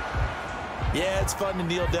 Yeah, it's fun to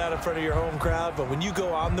kneel down in front of your home crowd, but when you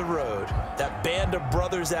go on the road, that band of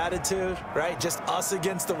brothers attitude, right? Just us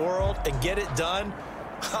against the world and get it done.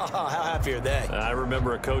 How happy are they? I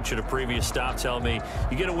remember a coach at a previous stop telling me,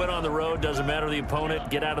 you get a win on the road, doesn't matter the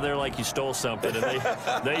opponent, get out of there like you stole something. And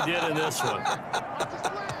they did in this one.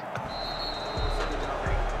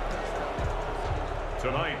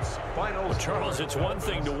 Tonight's final. Charles, it's one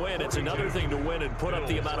thing to win. It's another thing to win and put up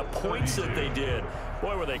the amount of points that they did.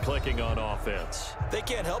 Boy, were they clicking on offense. They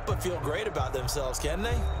can't help but feel great about themselves, can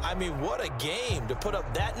they? I mean, what a game to put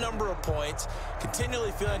up that number of points, continually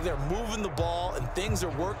feeling like they're moving the ball and things are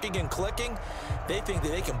working and clicking. They think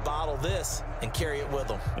that they can bottle this and carry it with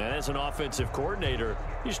them. And as an offensive coordinator,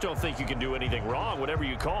 you just don't think you can do anything wrong. Whatever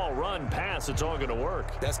you call, run, pass, it's all going to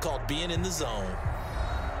work. That's called being in the zone.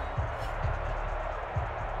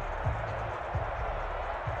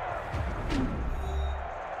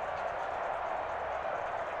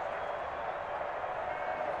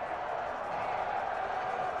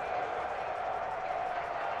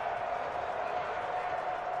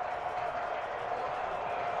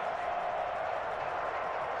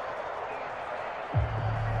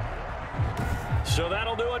 So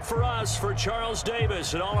that'll do it for us. For Charles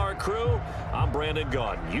Davis and all our crew, I'm Brandon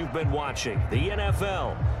Gaudin. You've been watching the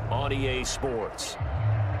NFL on EA Sports.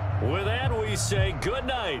 With that, we say good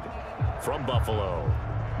night from Buffalo.